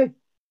 very good.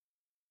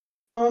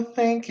 Oh,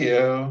 thank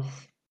you.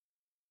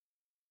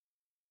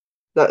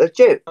 Like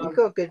legit, you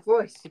got a good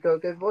voice. You got a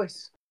good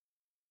voice.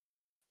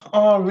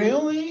 Oh,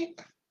 really?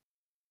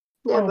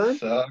 Yeah, Oh, man.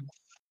 shucks.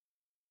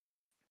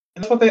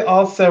 That's what they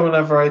all said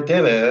whenever I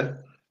did it.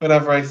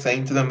 Whenever I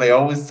sang to them, they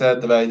always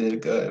said that I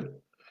did good.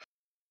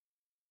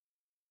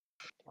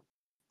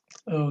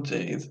 Oh,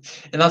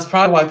 jeez. And that's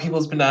probably why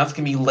people's been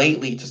asking me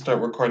lately to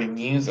start recording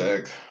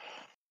music.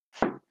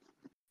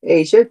 Yeah,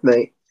 you should,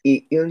 mate.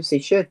 You honestly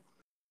should.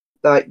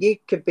 Like, you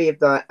could be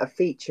like a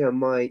feature on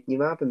my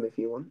new album if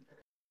you want.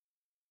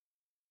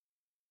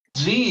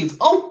 Jeez.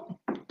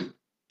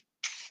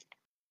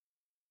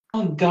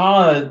 Oh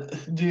God,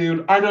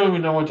 dude, I don't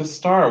even know where to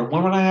start.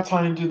 When would I have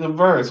time to do the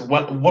verse?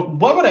 What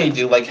would I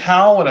do? Like,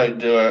 how would I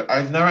do it?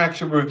 I've never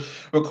actually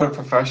recorded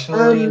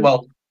professionally. Um,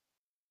 Well,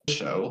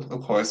 show,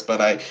 of course,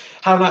 but I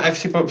have not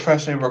actually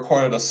professionally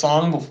recorded a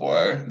song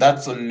before.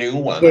 That's a new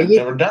one. yeah, I've you,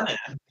 never done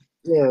it.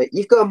 yeah,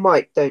 you've got a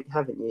mic,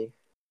 haven't you?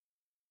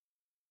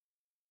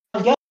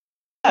 Yeah,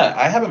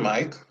 I have a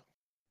mic.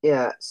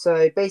 Yeah.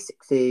 So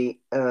basically,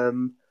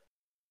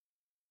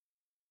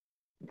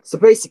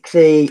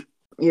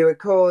 you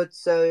record.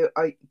 So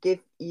I give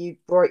you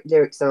write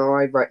lyrics down,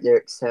 or I write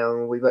lyrics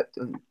down. We write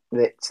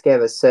it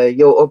together. So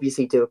you'll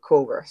obviously do a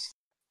chorus.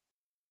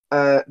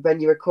 Then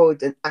you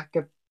record an a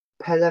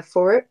cappella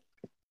for it.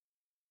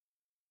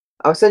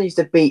 I'll send you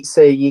the beat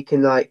so you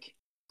can like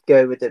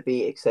go with the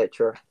beat,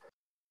 etc.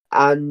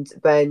 And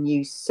then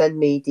you send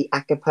me the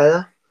a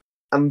cappella,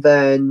 and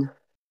then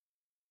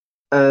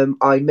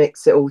I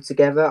mix it all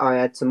together. I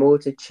add some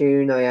auto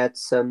tune, I add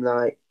some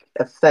like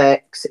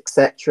effects,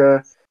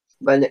 etc.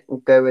 Then it will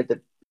go with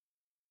the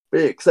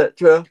beat,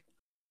 etc. And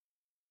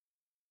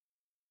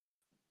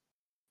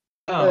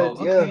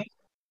Oh, yeah, okay.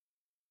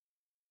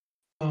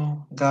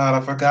 Oh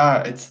God, I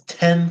forgot. It's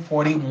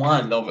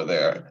 10:41 over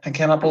there. I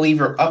cannot believe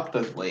you're up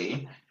this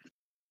late.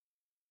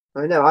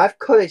 I know. I have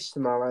college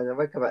tomorrow, and I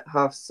wake up at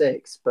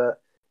 6:30.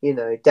 But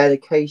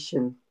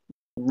dedication,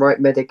 right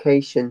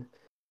medication.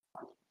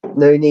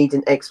 No need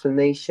an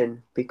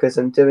explanation because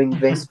I'm doing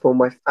this for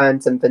my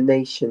fans and the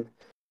nation.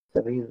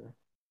 So,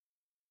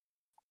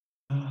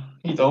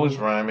 He's always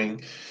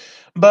rhyming.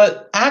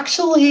 But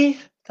actually,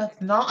 that's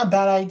not a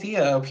bad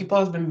idea. People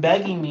have been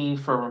begging me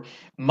for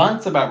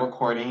months about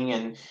recording,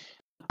 and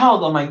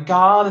oh my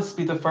god, this will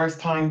be the first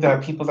time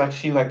that people's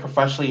actually like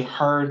professionally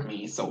heard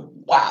me. So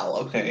wow,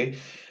 okay.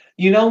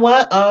 You know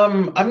what?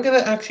 I'm gonna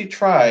actually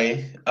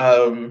try.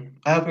 I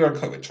hope you're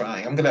okay with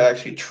trying. I'm gonna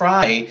actually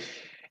try,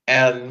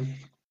 and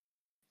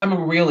I'm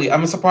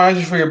gonna surprise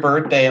you for your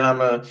birthday, and I'm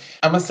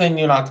gonna send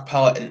you an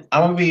acapella, and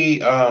I'm gonna be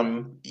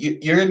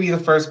you're gonna be the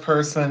first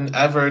person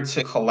ever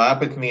to collab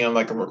with me on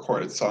like a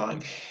recorded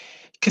song.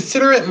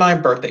 Consider it my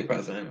birthday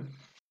present.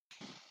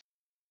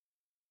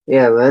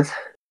 yeah, man.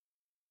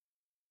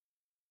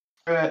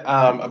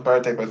 A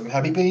birthday present.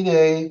 Happy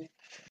birthday.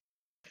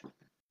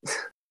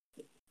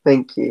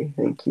 Thank you,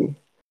 thank you.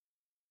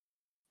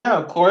 Yeah,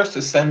 of course.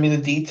 Just send me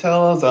the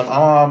details. I'm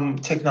on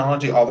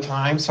technology all the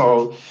time,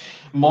 so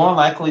more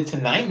likely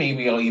tonight,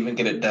 maybe I'll even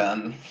get it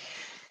done.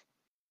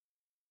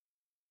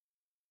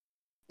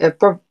 Yeah,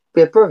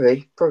 yeah,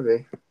 probably.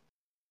 I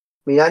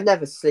mean, I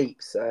never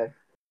sleep, so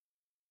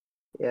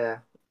yeah.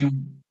 You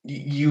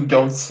you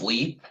don't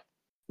sleep.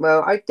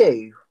 Well, I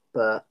do,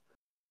 but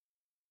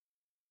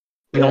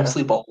You don't yeah.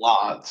 sleep a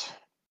lot.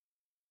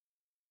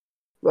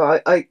 Well,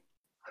 I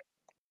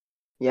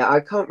yeah, I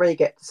can't really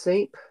get to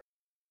sleep.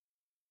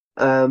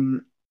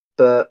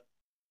 But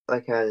I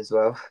can as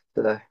well.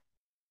 So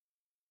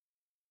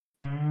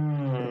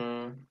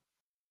Hmm.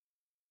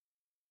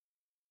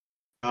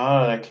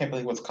 God, I can't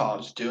believe what's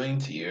college doing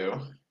to you.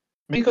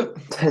 Maybe go,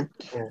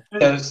 yeah,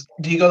 yes.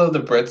 Do you go to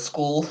the Brit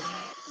school?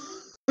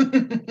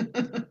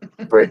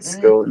 Brit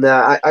school.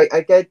 No,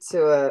 I go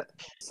to a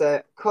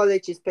so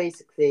college is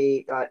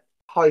basically like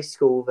high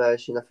school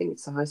version. I think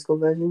it's the high school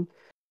version,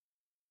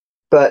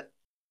 but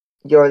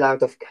you're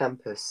allowed off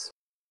campus,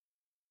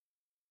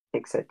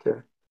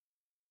 etc.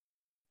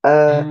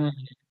 Uh, Mm.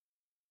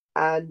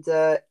 and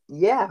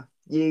yeah,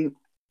 you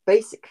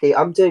basically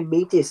I'm doing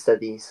media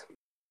studies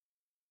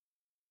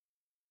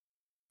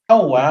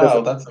Oh because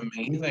wow, that's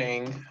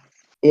amazing.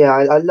 yeah,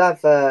 I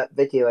love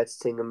video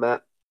editing and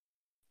that.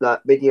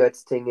 Like video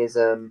editing is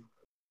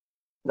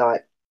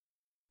like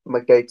my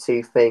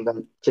go-to thing.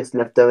 I'm just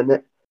love doing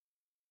it.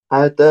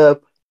 And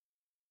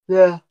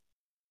yeah,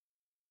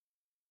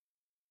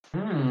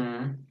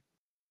 Hmm.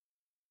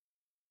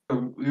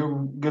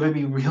 You're gonna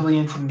be really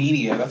into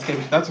media.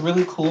 That's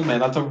really cool, man.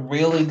 That's a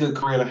really good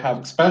career to have,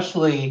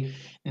 especially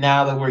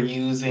now that we're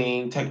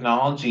using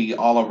technology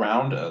all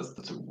around us.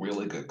 That's a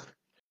really good,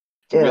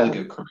 it's a really yeah.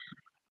 good career.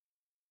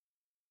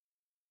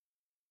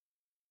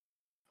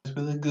 It's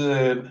really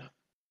good.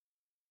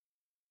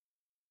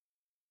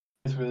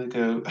 It's really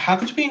good. How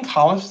could you be in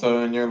college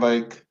though, and you're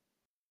like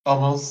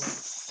almost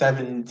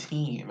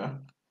 17?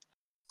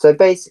 So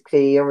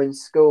basically, you're in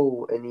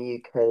school in the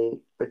UK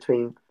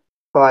between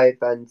 4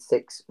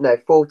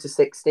 to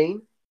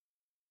 16,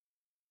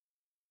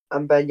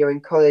 and then you're in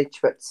college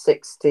from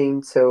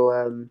 16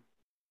 till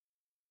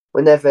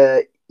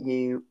whenever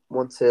you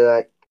want to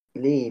like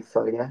leave,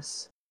 I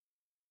guess.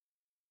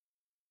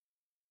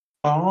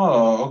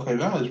 Oh, okay,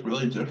 that is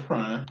really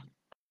different.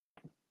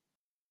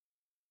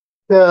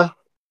 Yeah.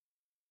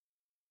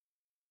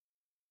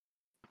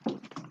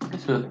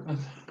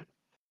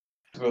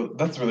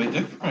 That's really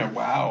different.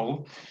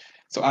 Wow.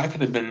 So I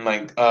could have been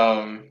like,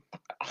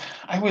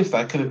 I wish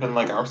that could have been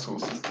like our school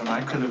system.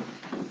 I could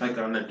have like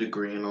gotten a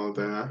degree and all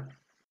that.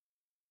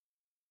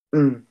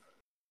 Mm.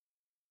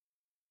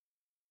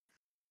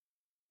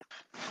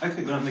 I could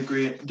have gotten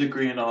a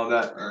degree and all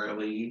that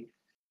early.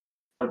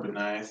 That'd be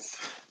nice.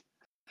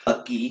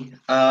 Lucky.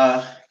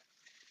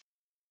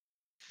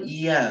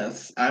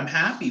 Yes, I'm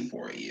happy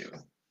for you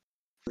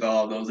with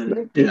all those Thank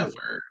you.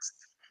 endeavors,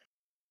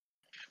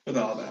 with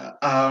all that.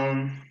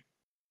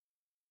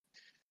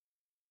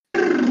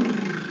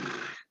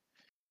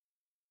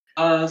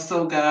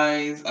 So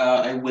guys,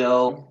 I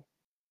will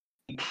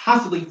be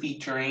possibly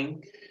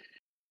featuring.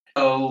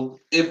 So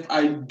if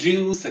I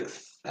do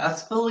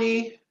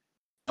successfully,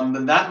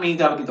 then that means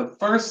that'll be the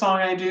first song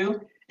I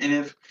do. And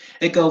if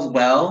it goes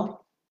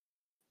well,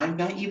 I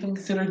might even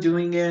consider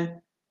doing it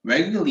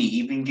regularly,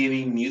 even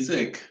getting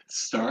music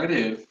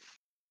started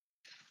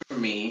for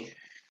me.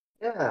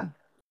 Yeah.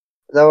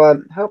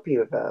 No, help you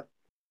with that.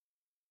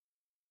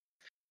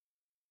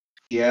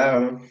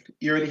 Yeah,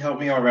 you already helped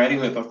me already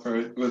with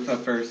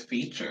the first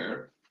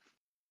feature.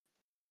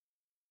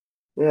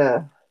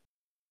 Yeah.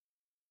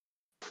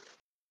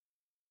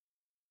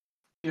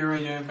 You're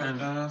already doing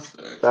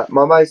fantastic. That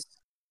my most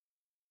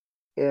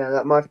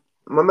that my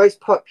most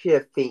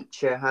popular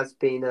feature has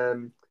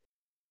been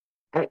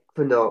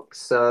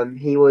Equinox.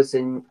 He was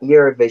in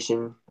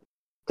Eurovision.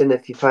 Don't know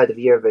if you've heard of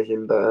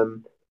Eurovision, but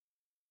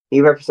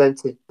he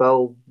represented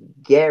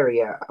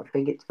Bulgaria. I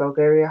think it's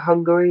Bulgaria,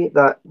 Hungary,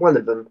 that one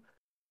of them.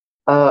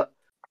 Uh,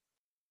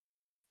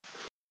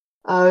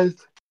 and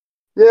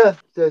yeah,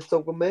 the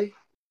song with me,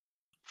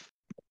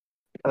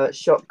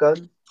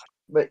 Shotgun,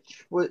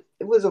 which was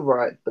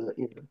alright, but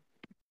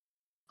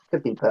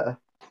could be better.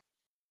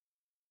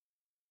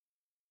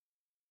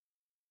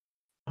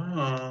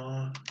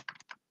 Oh,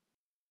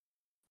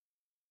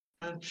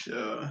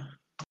 gotcha.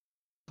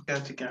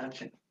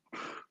 Gotcha.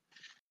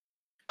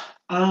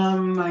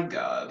 My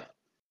God.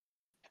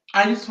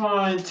 I just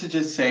wanted to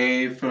just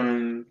say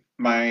from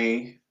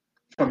me,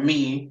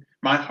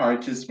 my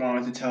heart just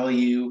wanted to tell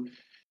you,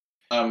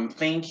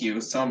 thank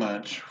you so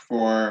much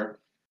for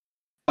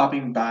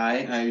stopping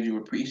by. I do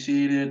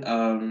appreciate it.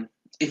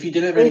 If you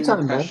did have any more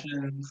Anytime, man.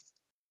 questions,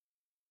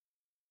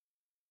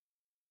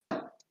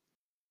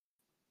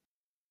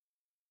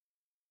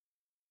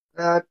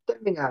 Don't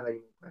think I have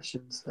any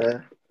questions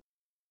there.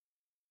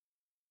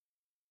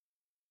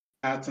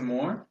 add some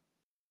more.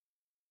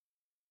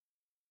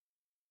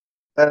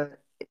 Uh,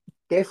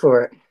 go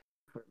for it.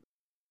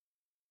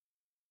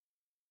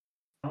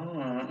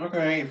 Oh,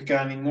 okay. If you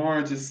got any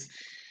more, just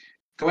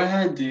go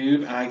ahead,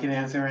 dude. I can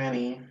answer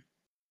any.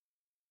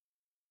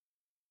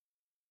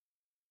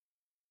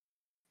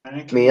 I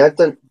I mean, I can.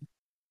 don't.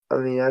 I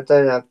mean, I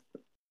don't have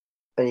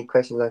any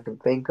questions I can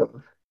think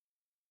of.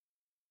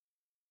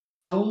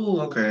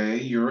 Oh, okay.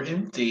 You're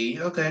empty.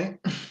 Okay.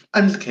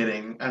 I'm just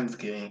kidding. I'm just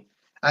kidding.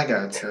 I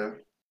got you.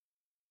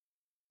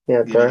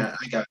 Yeah, Kidding. bro.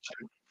 I got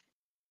you.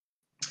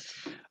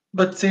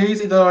 But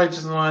seriously though, I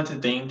just wanted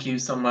to thank you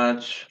so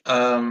much.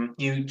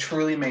 You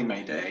truly made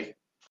my day.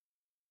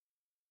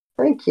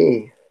 Thank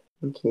you.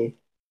 Thank you.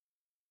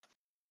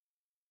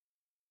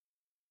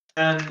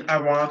 And I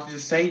wanted to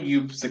just say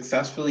you've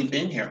successfully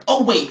been here.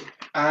 Oh wait,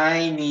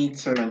 I need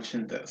to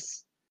mention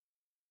this.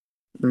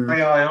 Mm.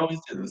 I always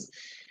do this.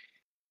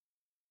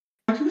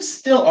 Are you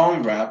still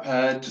on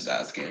Raphead? Just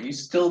asking. Are you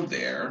still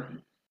there?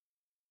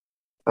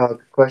 Oh,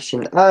 good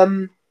question.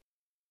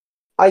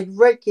 I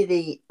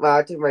regularly, well,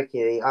 I don't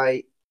regularly.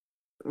 I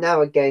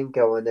now again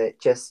go on it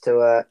just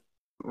to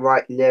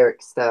write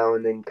lyrics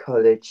down in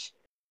college,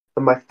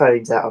 and my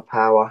phone's out of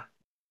power.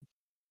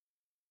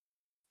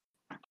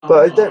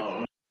 But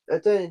Oh, I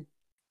don't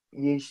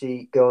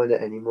usually go on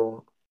it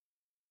anymore.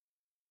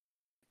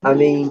 I ooh.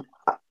 mean,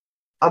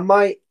 I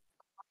might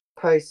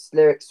post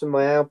lyrics from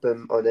my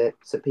album on it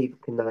so people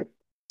can like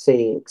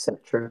see,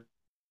 etc.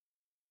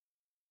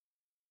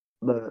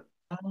 But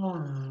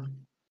Oh,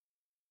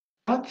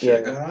 gotcha,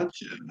 yeah,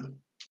 gotcha,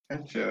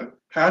 gotcha.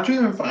 How'd you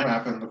even find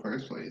Raphead in the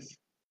first place?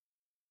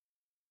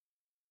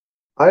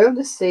 I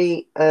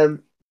honestly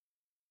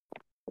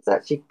it's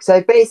actually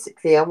so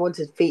basically I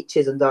wanted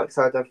features on Dark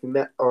Side of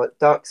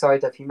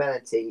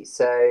Humanity.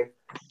 So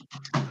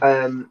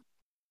um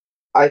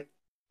I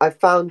I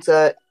found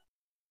God,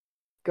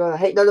 I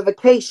hate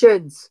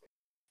notifications.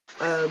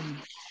 Um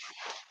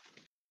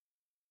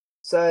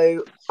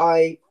so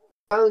I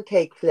found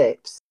K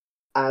Clips,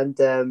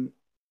 and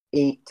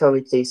he told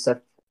me to do stuff,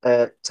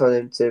 told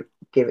him to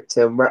give it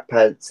to him, rap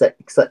pads,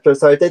 etc.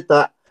 So I did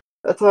that.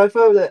 That's how I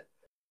found it.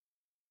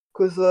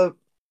 Because of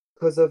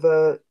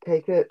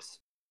K Clips.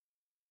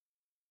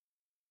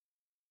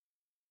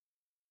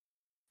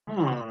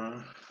 Hmm.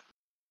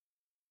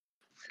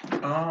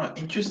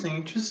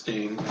 Interesting.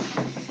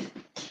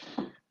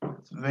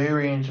 It's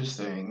very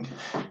interesting.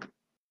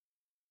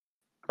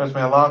 Trust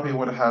me, a lot of people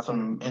would have had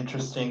some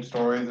interesting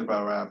stories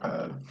about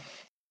Raphead.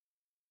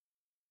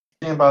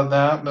 Thing about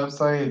that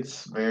website,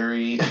 it's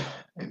very,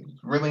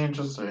 it's really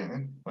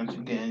interesting once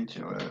you get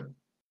into it.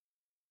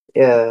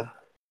 Yeah.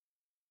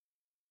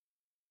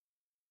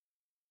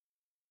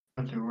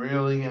 Once you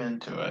really get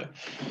into it.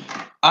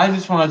 I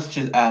just wanted to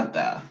just add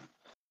that,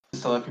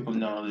 just to let people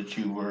know that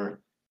you were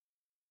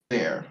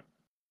there.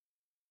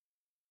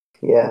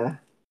 Yeah.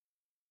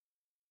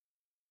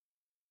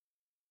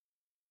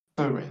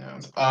 So everybody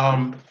knows.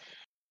 I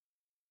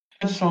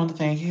just wanted to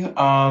thank you.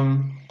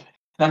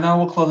 I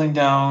know we're closing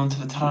down to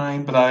the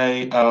time, but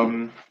I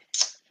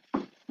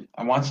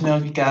want to know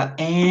if you got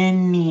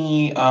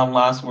any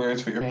last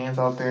words for your fans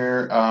out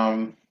there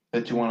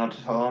that you want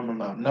to tell them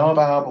know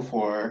about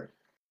before.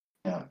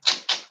 Yeah.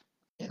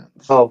 Yeah.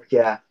 Oh,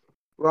 yeah.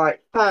 Right,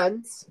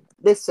 fans,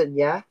 listen,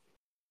 yeah?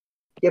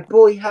 Your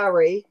boy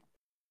Harry,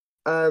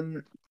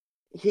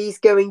 he's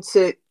going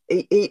to,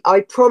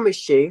 I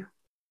promise you,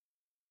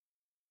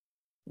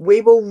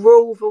 we will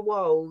rule the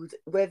world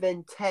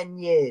within 10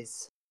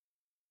 years.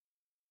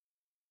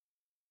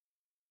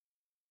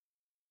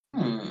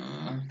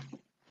 Hmm.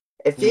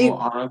 If You will you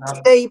honor that.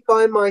 stay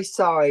by my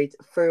side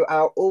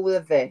throughout all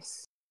of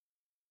this,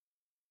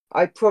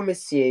 I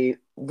promise you,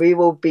 we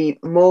will be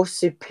more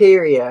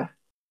superior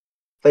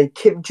than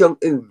Kim Jong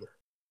Un.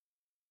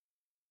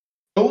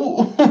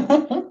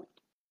 Oh.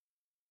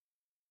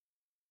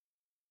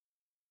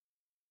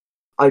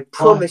 I Oh,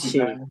 promise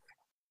you. man.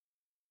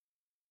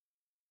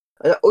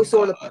 And I Oh, also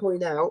want to God.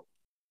 point out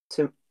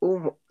to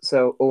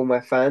all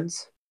my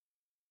fans,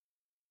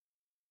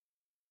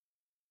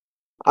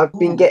 I've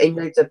been Ooh. getting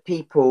loads of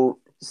people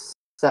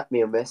set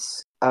me on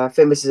this. I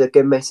think this is a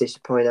good message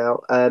to point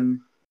out.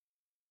 Want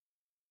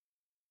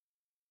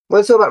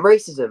to talk about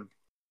racism?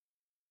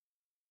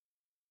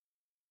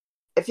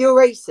 If you're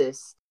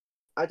racist,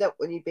 I don't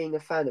want you being a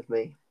fan of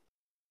me.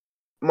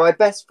 My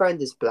best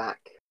friend is black,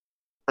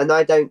 and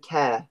I don't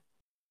care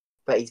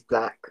that he's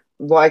black.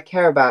 What I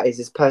care about is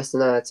his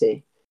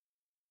personality,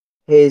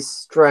 his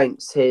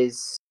strengths,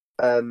 his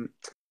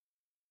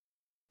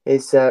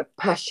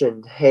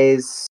passion,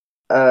 his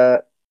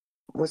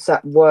what's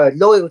that word?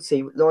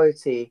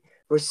 Loyalty,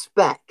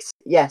 respect.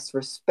 Yes,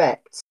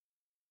 respect,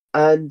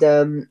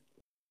 and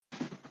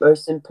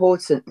most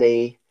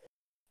importantly,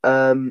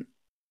 um,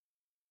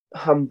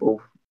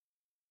 humble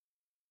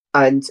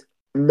and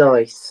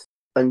nice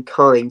and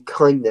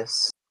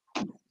kindness,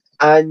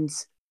 and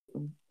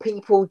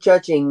people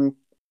judging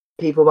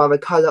people by the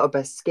color of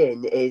their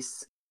skin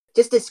is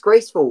just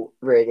disgraceful,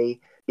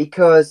 really,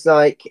 because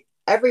like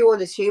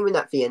everyone is human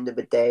at the end of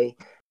the day,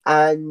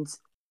 and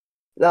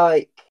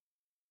like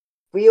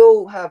we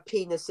all have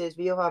penises,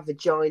 we all have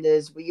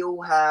vaginas, we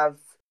all have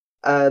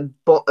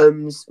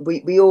bottoms,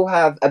 we all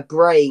have a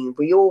brain,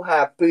 we all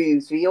have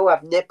boobs, we all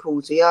have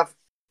nipples,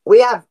 we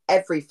have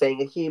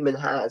everything a human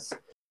has.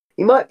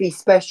 You might be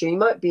special, you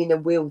might be in a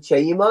wheelchair,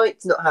 you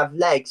might not have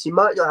legs, you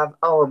might not have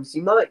arms,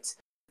 you might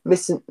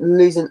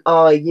lose an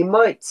eye, you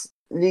might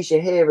lose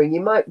your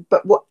hearing,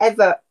 but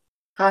whatever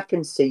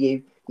happens to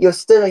you, you're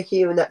still a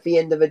human at the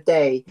end of the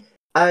day.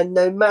 And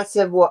no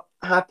matter what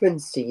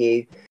happens to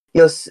you,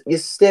 you're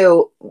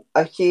still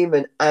a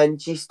human,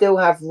 and you still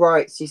have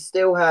rights, you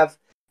still have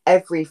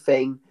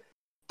everything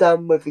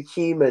done with a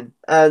human.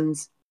 And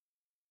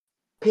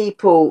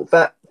people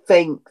that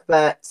think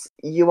that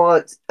you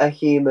aren't a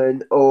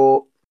human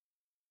or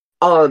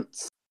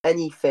aren't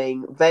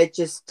anything, they're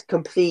just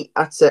complete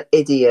utter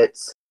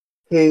idiots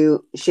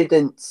who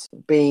shouldn't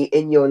be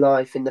in your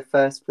life in the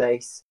first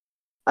place.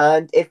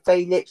 And if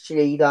they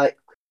literally like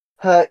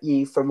hurt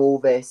you from all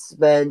this,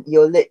 then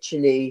you're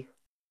literally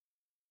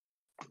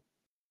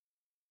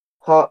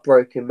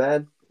heartbroken,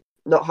 man.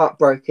 Not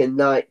heartbroken,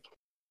 like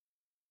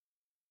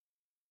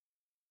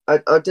I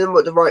don't know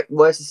what the right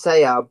words to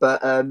say are,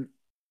 but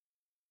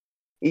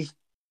you,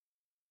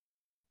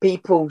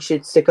 people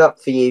should stick up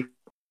for you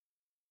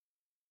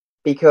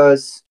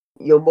because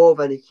you're more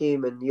than a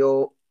human.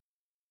 You're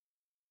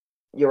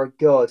a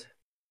god.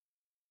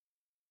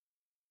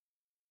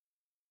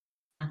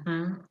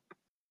 Mm-hmm.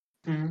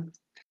 Mm-hmm.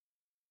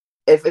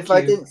 If Thank I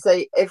you. didn't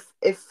say if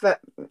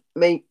that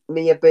made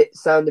me a bit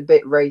sound a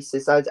bit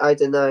racist, I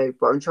don't know.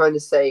 What I'm trying to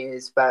say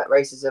is that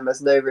racism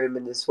has no room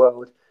in this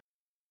world,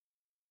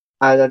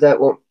 and I don't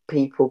want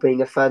people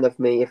being a fan of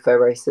me if they're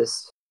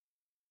racist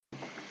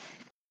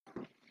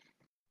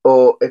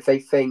or if they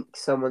think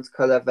someone's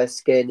color of their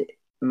skin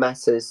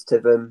matters to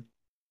them.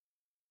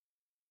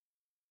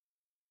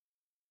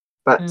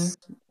 Mm, That's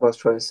what I was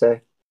trying to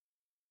say.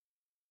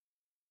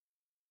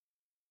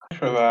 thanks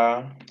for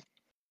that. It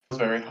was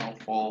very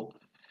helpful.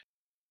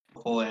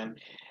 And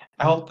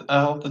I hope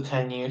the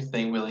 10 year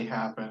thing really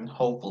happened.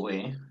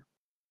 Hopefully.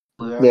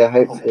 Yeah,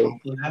 hopefully. Hopefully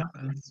it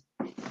happens.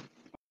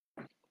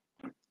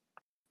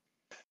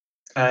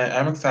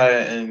 I'm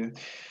excited, and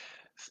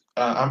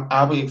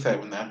I'll be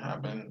excited when that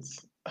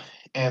happens.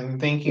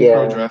 And thank you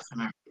for Yeah.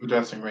 addressing it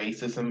addressing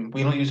racism.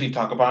 We don't usually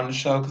talk about it on the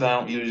show because I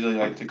don't usually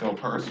like to go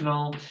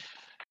personal.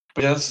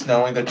 But just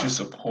knowing that you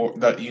support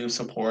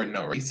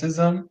no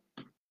racism,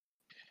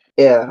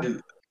 Yeah.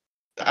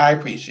 I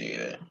appreciate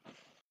it.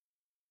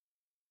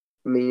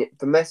 I mean,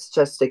 the message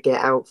has to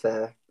get out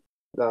there.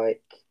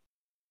 Like,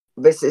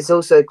 this is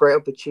also a great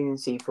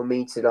opportunity for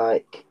me to,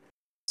 like,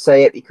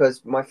 say it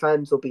because my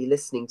fans will be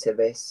listening to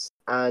this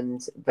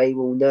and they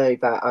will know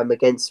that I'm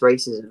against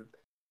racism.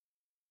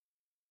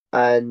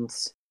 And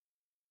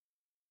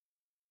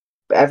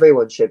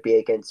everyone should be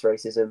against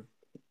racism.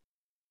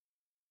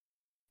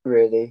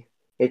 Really.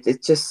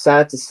 It's just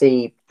sad to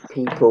see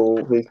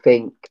people who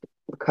think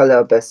the colour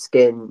of their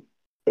skin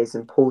is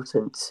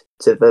important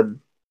to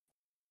them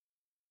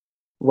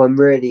when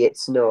really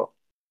it's not.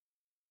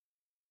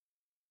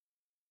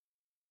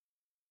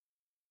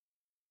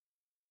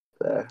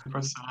 So.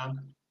 100%.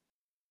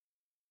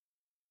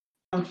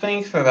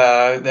 Thanks for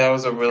that. That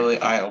was a really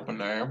eye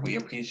opener. We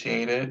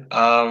appreciate it.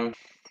 I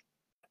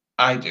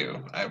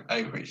do. I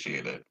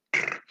appreciate it.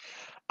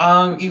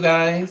 You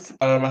guys.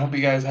 I hope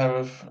you guys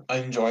have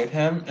enjoyed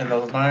him and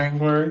those admiring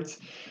words.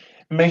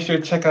 Make sure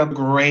to check out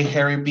Gray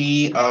Harry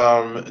B.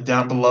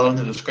 Down below in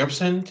the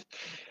description.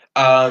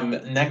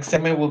 Next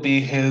segment will be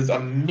his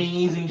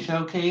amazing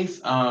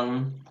showcase.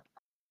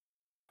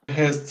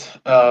 His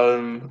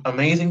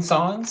amazing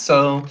songs.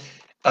 So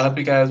I hope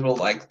you guys will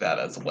like that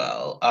as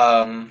well.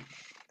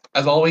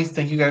 As always,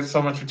 thank you guys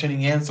so much for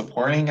tuning in,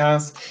 supporting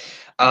us.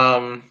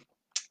 I'll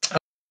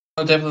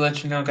definitely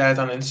let you know, guys,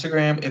 on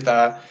Instagram if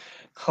that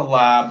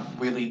collab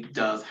really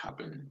does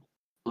happen.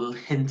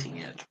 Hinting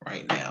it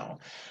right now.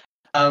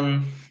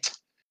 And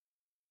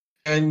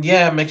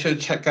yeah, make sure to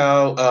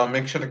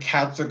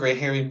catch the Great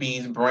Harry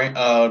B's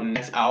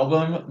next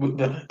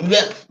album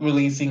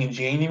releasing in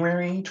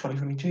January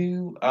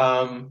 2022.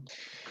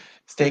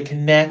 Stay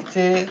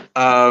connected.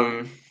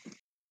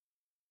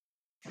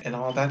 And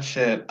all that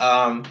shit.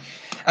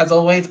 As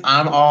always,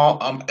 I'm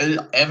all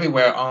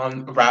everywhere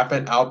on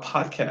Rapid Out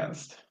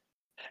Podcast.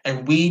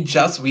 And we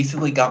just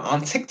recently got on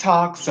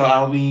TikTok, so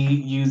I'll be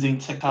using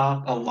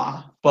TikTok a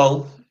lot.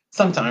 Well,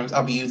 sometimes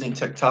I'll be using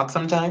TikTok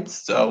sometimes.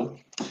 So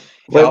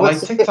if y'all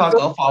like TikTok,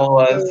 go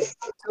follow us. Is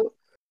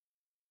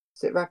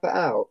it Wrap It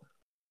Out?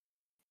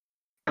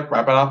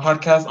 Wrap It Out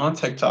Podcast on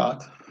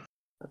TikTok.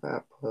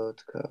 Wrap It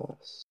Out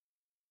Podcast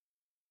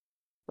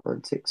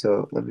on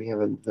TikTok. Let me have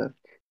a look.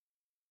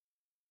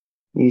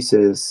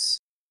 Users.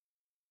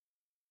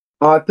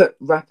 Oh, I put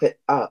Wrap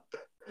It Up.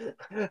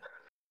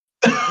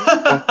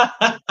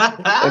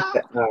 Wrap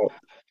It Out.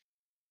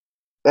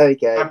 There we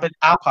go. Wrap It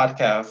Out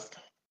Podcast.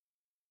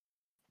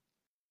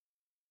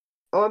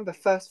 Oh, I'm the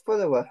first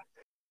follower.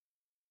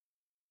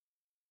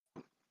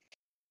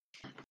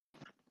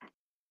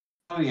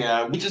 Oh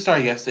yeah, we just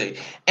started yesterday.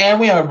 And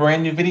we have a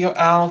brand new video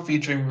out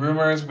featuring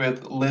rumors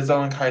with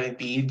Lizzo and Cardi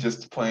B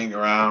just playing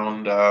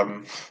around,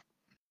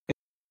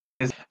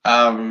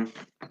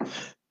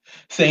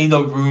 saying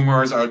the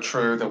rumors are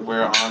true that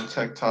we're on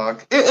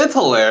TikTok. It's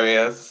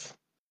hilarious.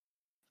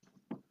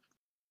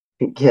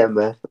 Yeah,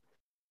 man.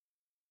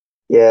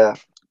 Yeah.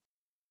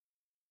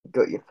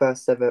 Got your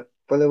first ever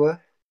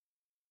follower.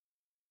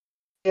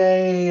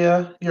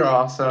 Yay, you're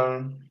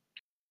awesome.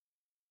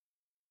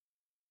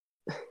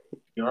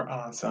 You're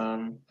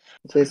awesome.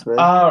 Cheers, man.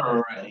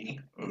 Alright.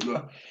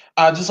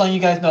 Just letting you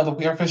guys know that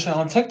we are officially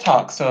on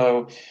TikTok,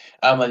 so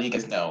I'm letting you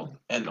guys know.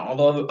 And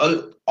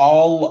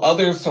all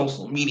other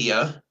social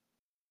media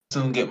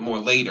soon get more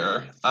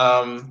later.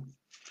 And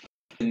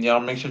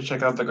y'all make sure to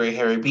check out the Great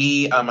Harry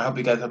B. I hope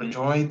you guys have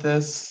enjoyed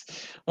this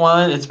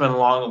one. It's been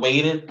long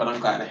awaited, but I'm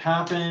glad it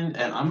happened.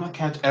 And I'm gonna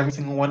catch every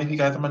single one of you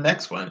guys on my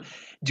next one.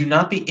 Do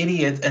not be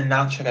idiots and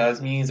not check out his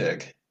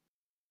music.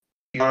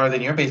 If you are,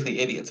 then you're basically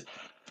idiots.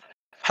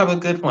 Have a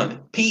good one.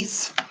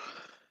 Peace.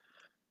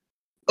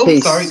 Oh,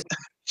 Peace. sorry.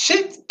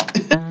 Shit.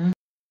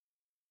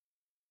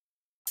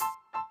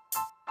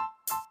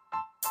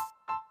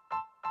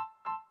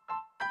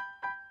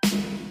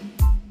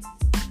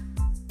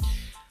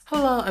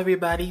 Hello,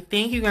 everybody.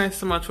 Thank you guys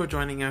so much for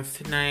joining us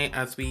tonight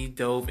as we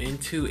dove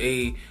into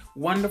a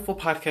wonderful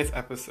podcast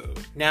episode.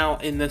 Now,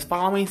 in this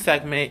following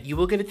segment, you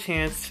will get a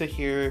chance to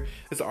hear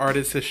this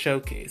artist's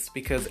showcase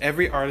because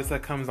every artist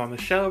that comes on the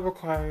show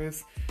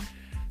requires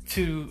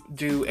to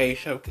do a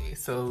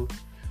showcase. So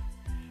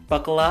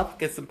buckle up,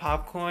 get some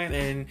popcorn,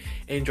 and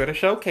enjoy the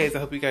showcase. I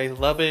hope you guys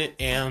love it,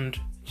 and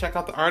check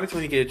out the artist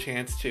when you get a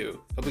chance to.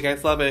 Hope you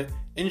guys love it.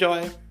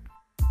 Enjoy.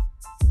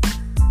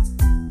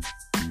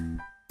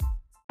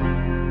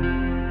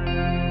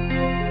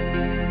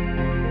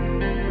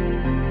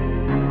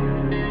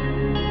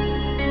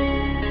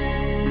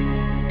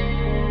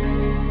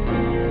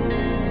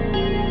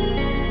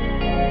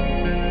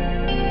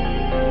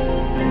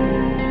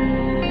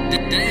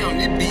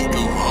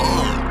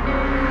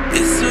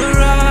 It's a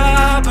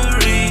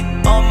robbery.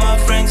 All my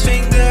friends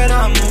think that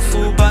I'm a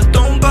fool, but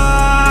don't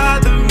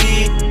bother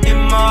me. In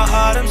my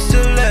heart, I'm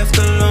still left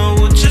alone.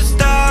 Would you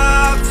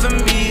stop for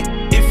me?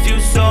 If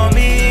you saw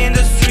me in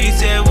the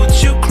streets, yeah,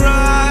 would you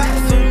cry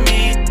for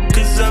me?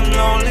 'Cause I'm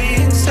lonely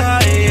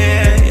inside,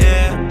 yeah,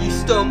 yeah. You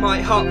stole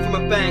heart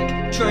from a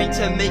bank, trying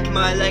to make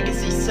my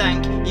legacy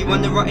sank. You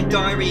wanna write a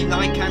diary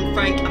like Anne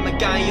Frank, I'm a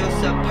guy you're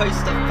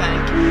supposed to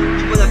thank.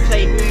 You wanna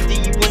play moody,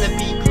 you wanna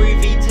be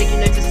groovy, taking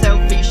loads of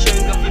selfies,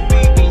 showing off your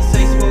boobies. So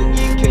small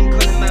you can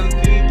call a man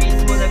boobies,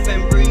 smaller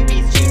than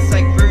rubies, cheeks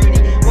like Rooney.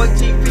 1,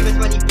 2, 3, as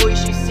many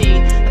boys you've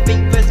seen. I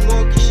think there's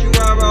more, cause you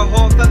are a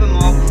whore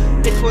furthermore.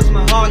 It was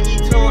my heart you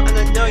tore, and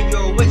I know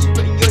you're a witch,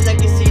 putting your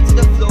legacy to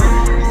the floor.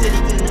 You said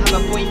he didn't have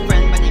a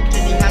boyfriend, but he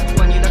clearly had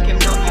one. You like him,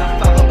 not your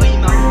father or your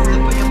mum. So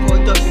put your poor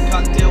dog, you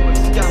can't deal with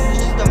scum, cause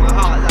you stole my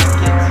heart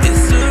like it.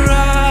 It's a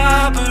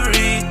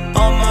robbery.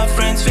 All my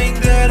friends think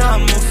that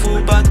I'm a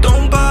fool, but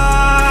don't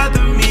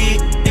bother me.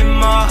 In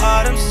my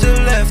heart I'm still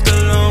left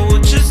alone.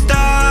 Would you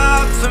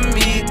stop for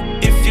me?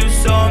 If you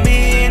saw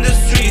me in the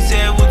streets,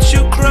 yeah, would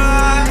you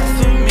cry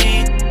for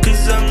me?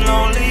 Cause I'm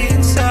lonely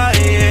inside,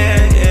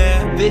 yeah,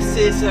 yeah. This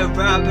is a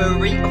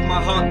robbery of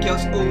my heart,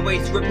 girls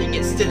always ripping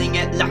it, stealing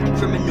it like a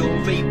criminal.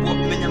 They want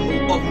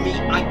minimal of me,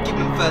 I give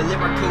them the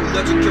lyrical,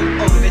 logical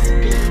of this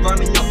beat,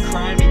 rhyming, not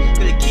criming.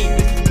 Gotta keep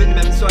this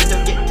minimum so I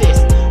don't get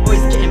dissed.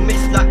 Always getting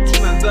missed like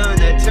Timo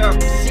Werner.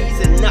 Terrible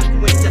season like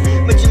winter.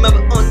 Met your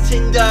mother on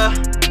Tinder.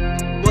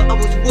 Well, I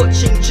was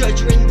watching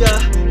Judge Rinder.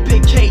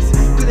 Big case,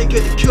 gonna go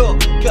to court.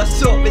 Gotta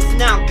sort this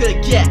now, gotta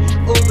get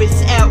all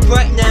this out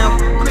right now.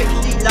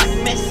 Quickly like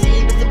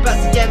Messi, it's about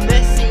to get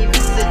messy.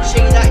 This is a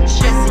chain like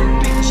Jesse,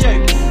 big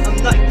joke. I'm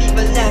like Steve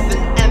 11,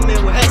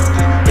 Emil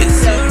Heskey.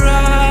 It's a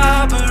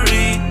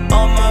robbery.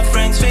 All my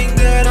friends think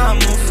that I'm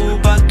a fool,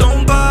 but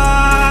don't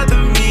bother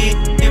me.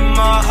 In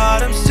my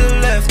heart I'm still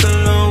left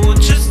alone.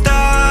 Would you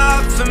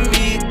stop for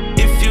me?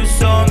 If you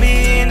saw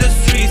me in the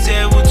streets,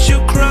 yeah, would you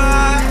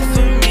cry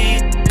for me?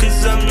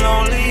 Cause I'm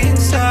lonely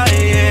inside,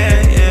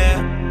 yeah, yeah.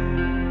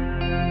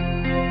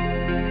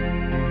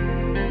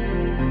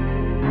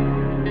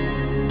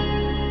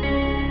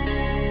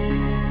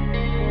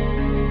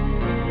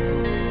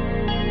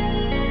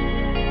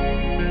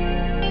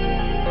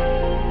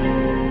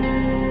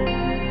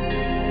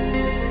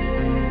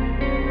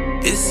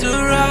 It's a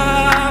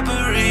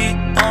robbery.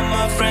 All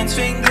my friends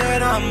think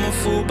that I'm a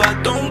fool,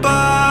 but don't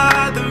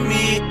bother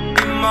me.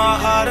 In my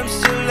heart I'm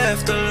still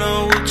left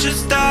alone. Would you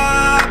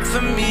stop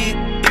for me?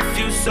 If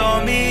you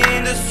saw me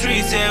in the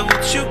streets, yeah,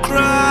 would you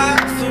cry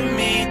for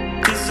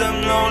me? Cause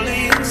I'm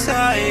lonely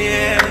inside,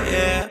 yeah,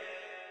 yeah.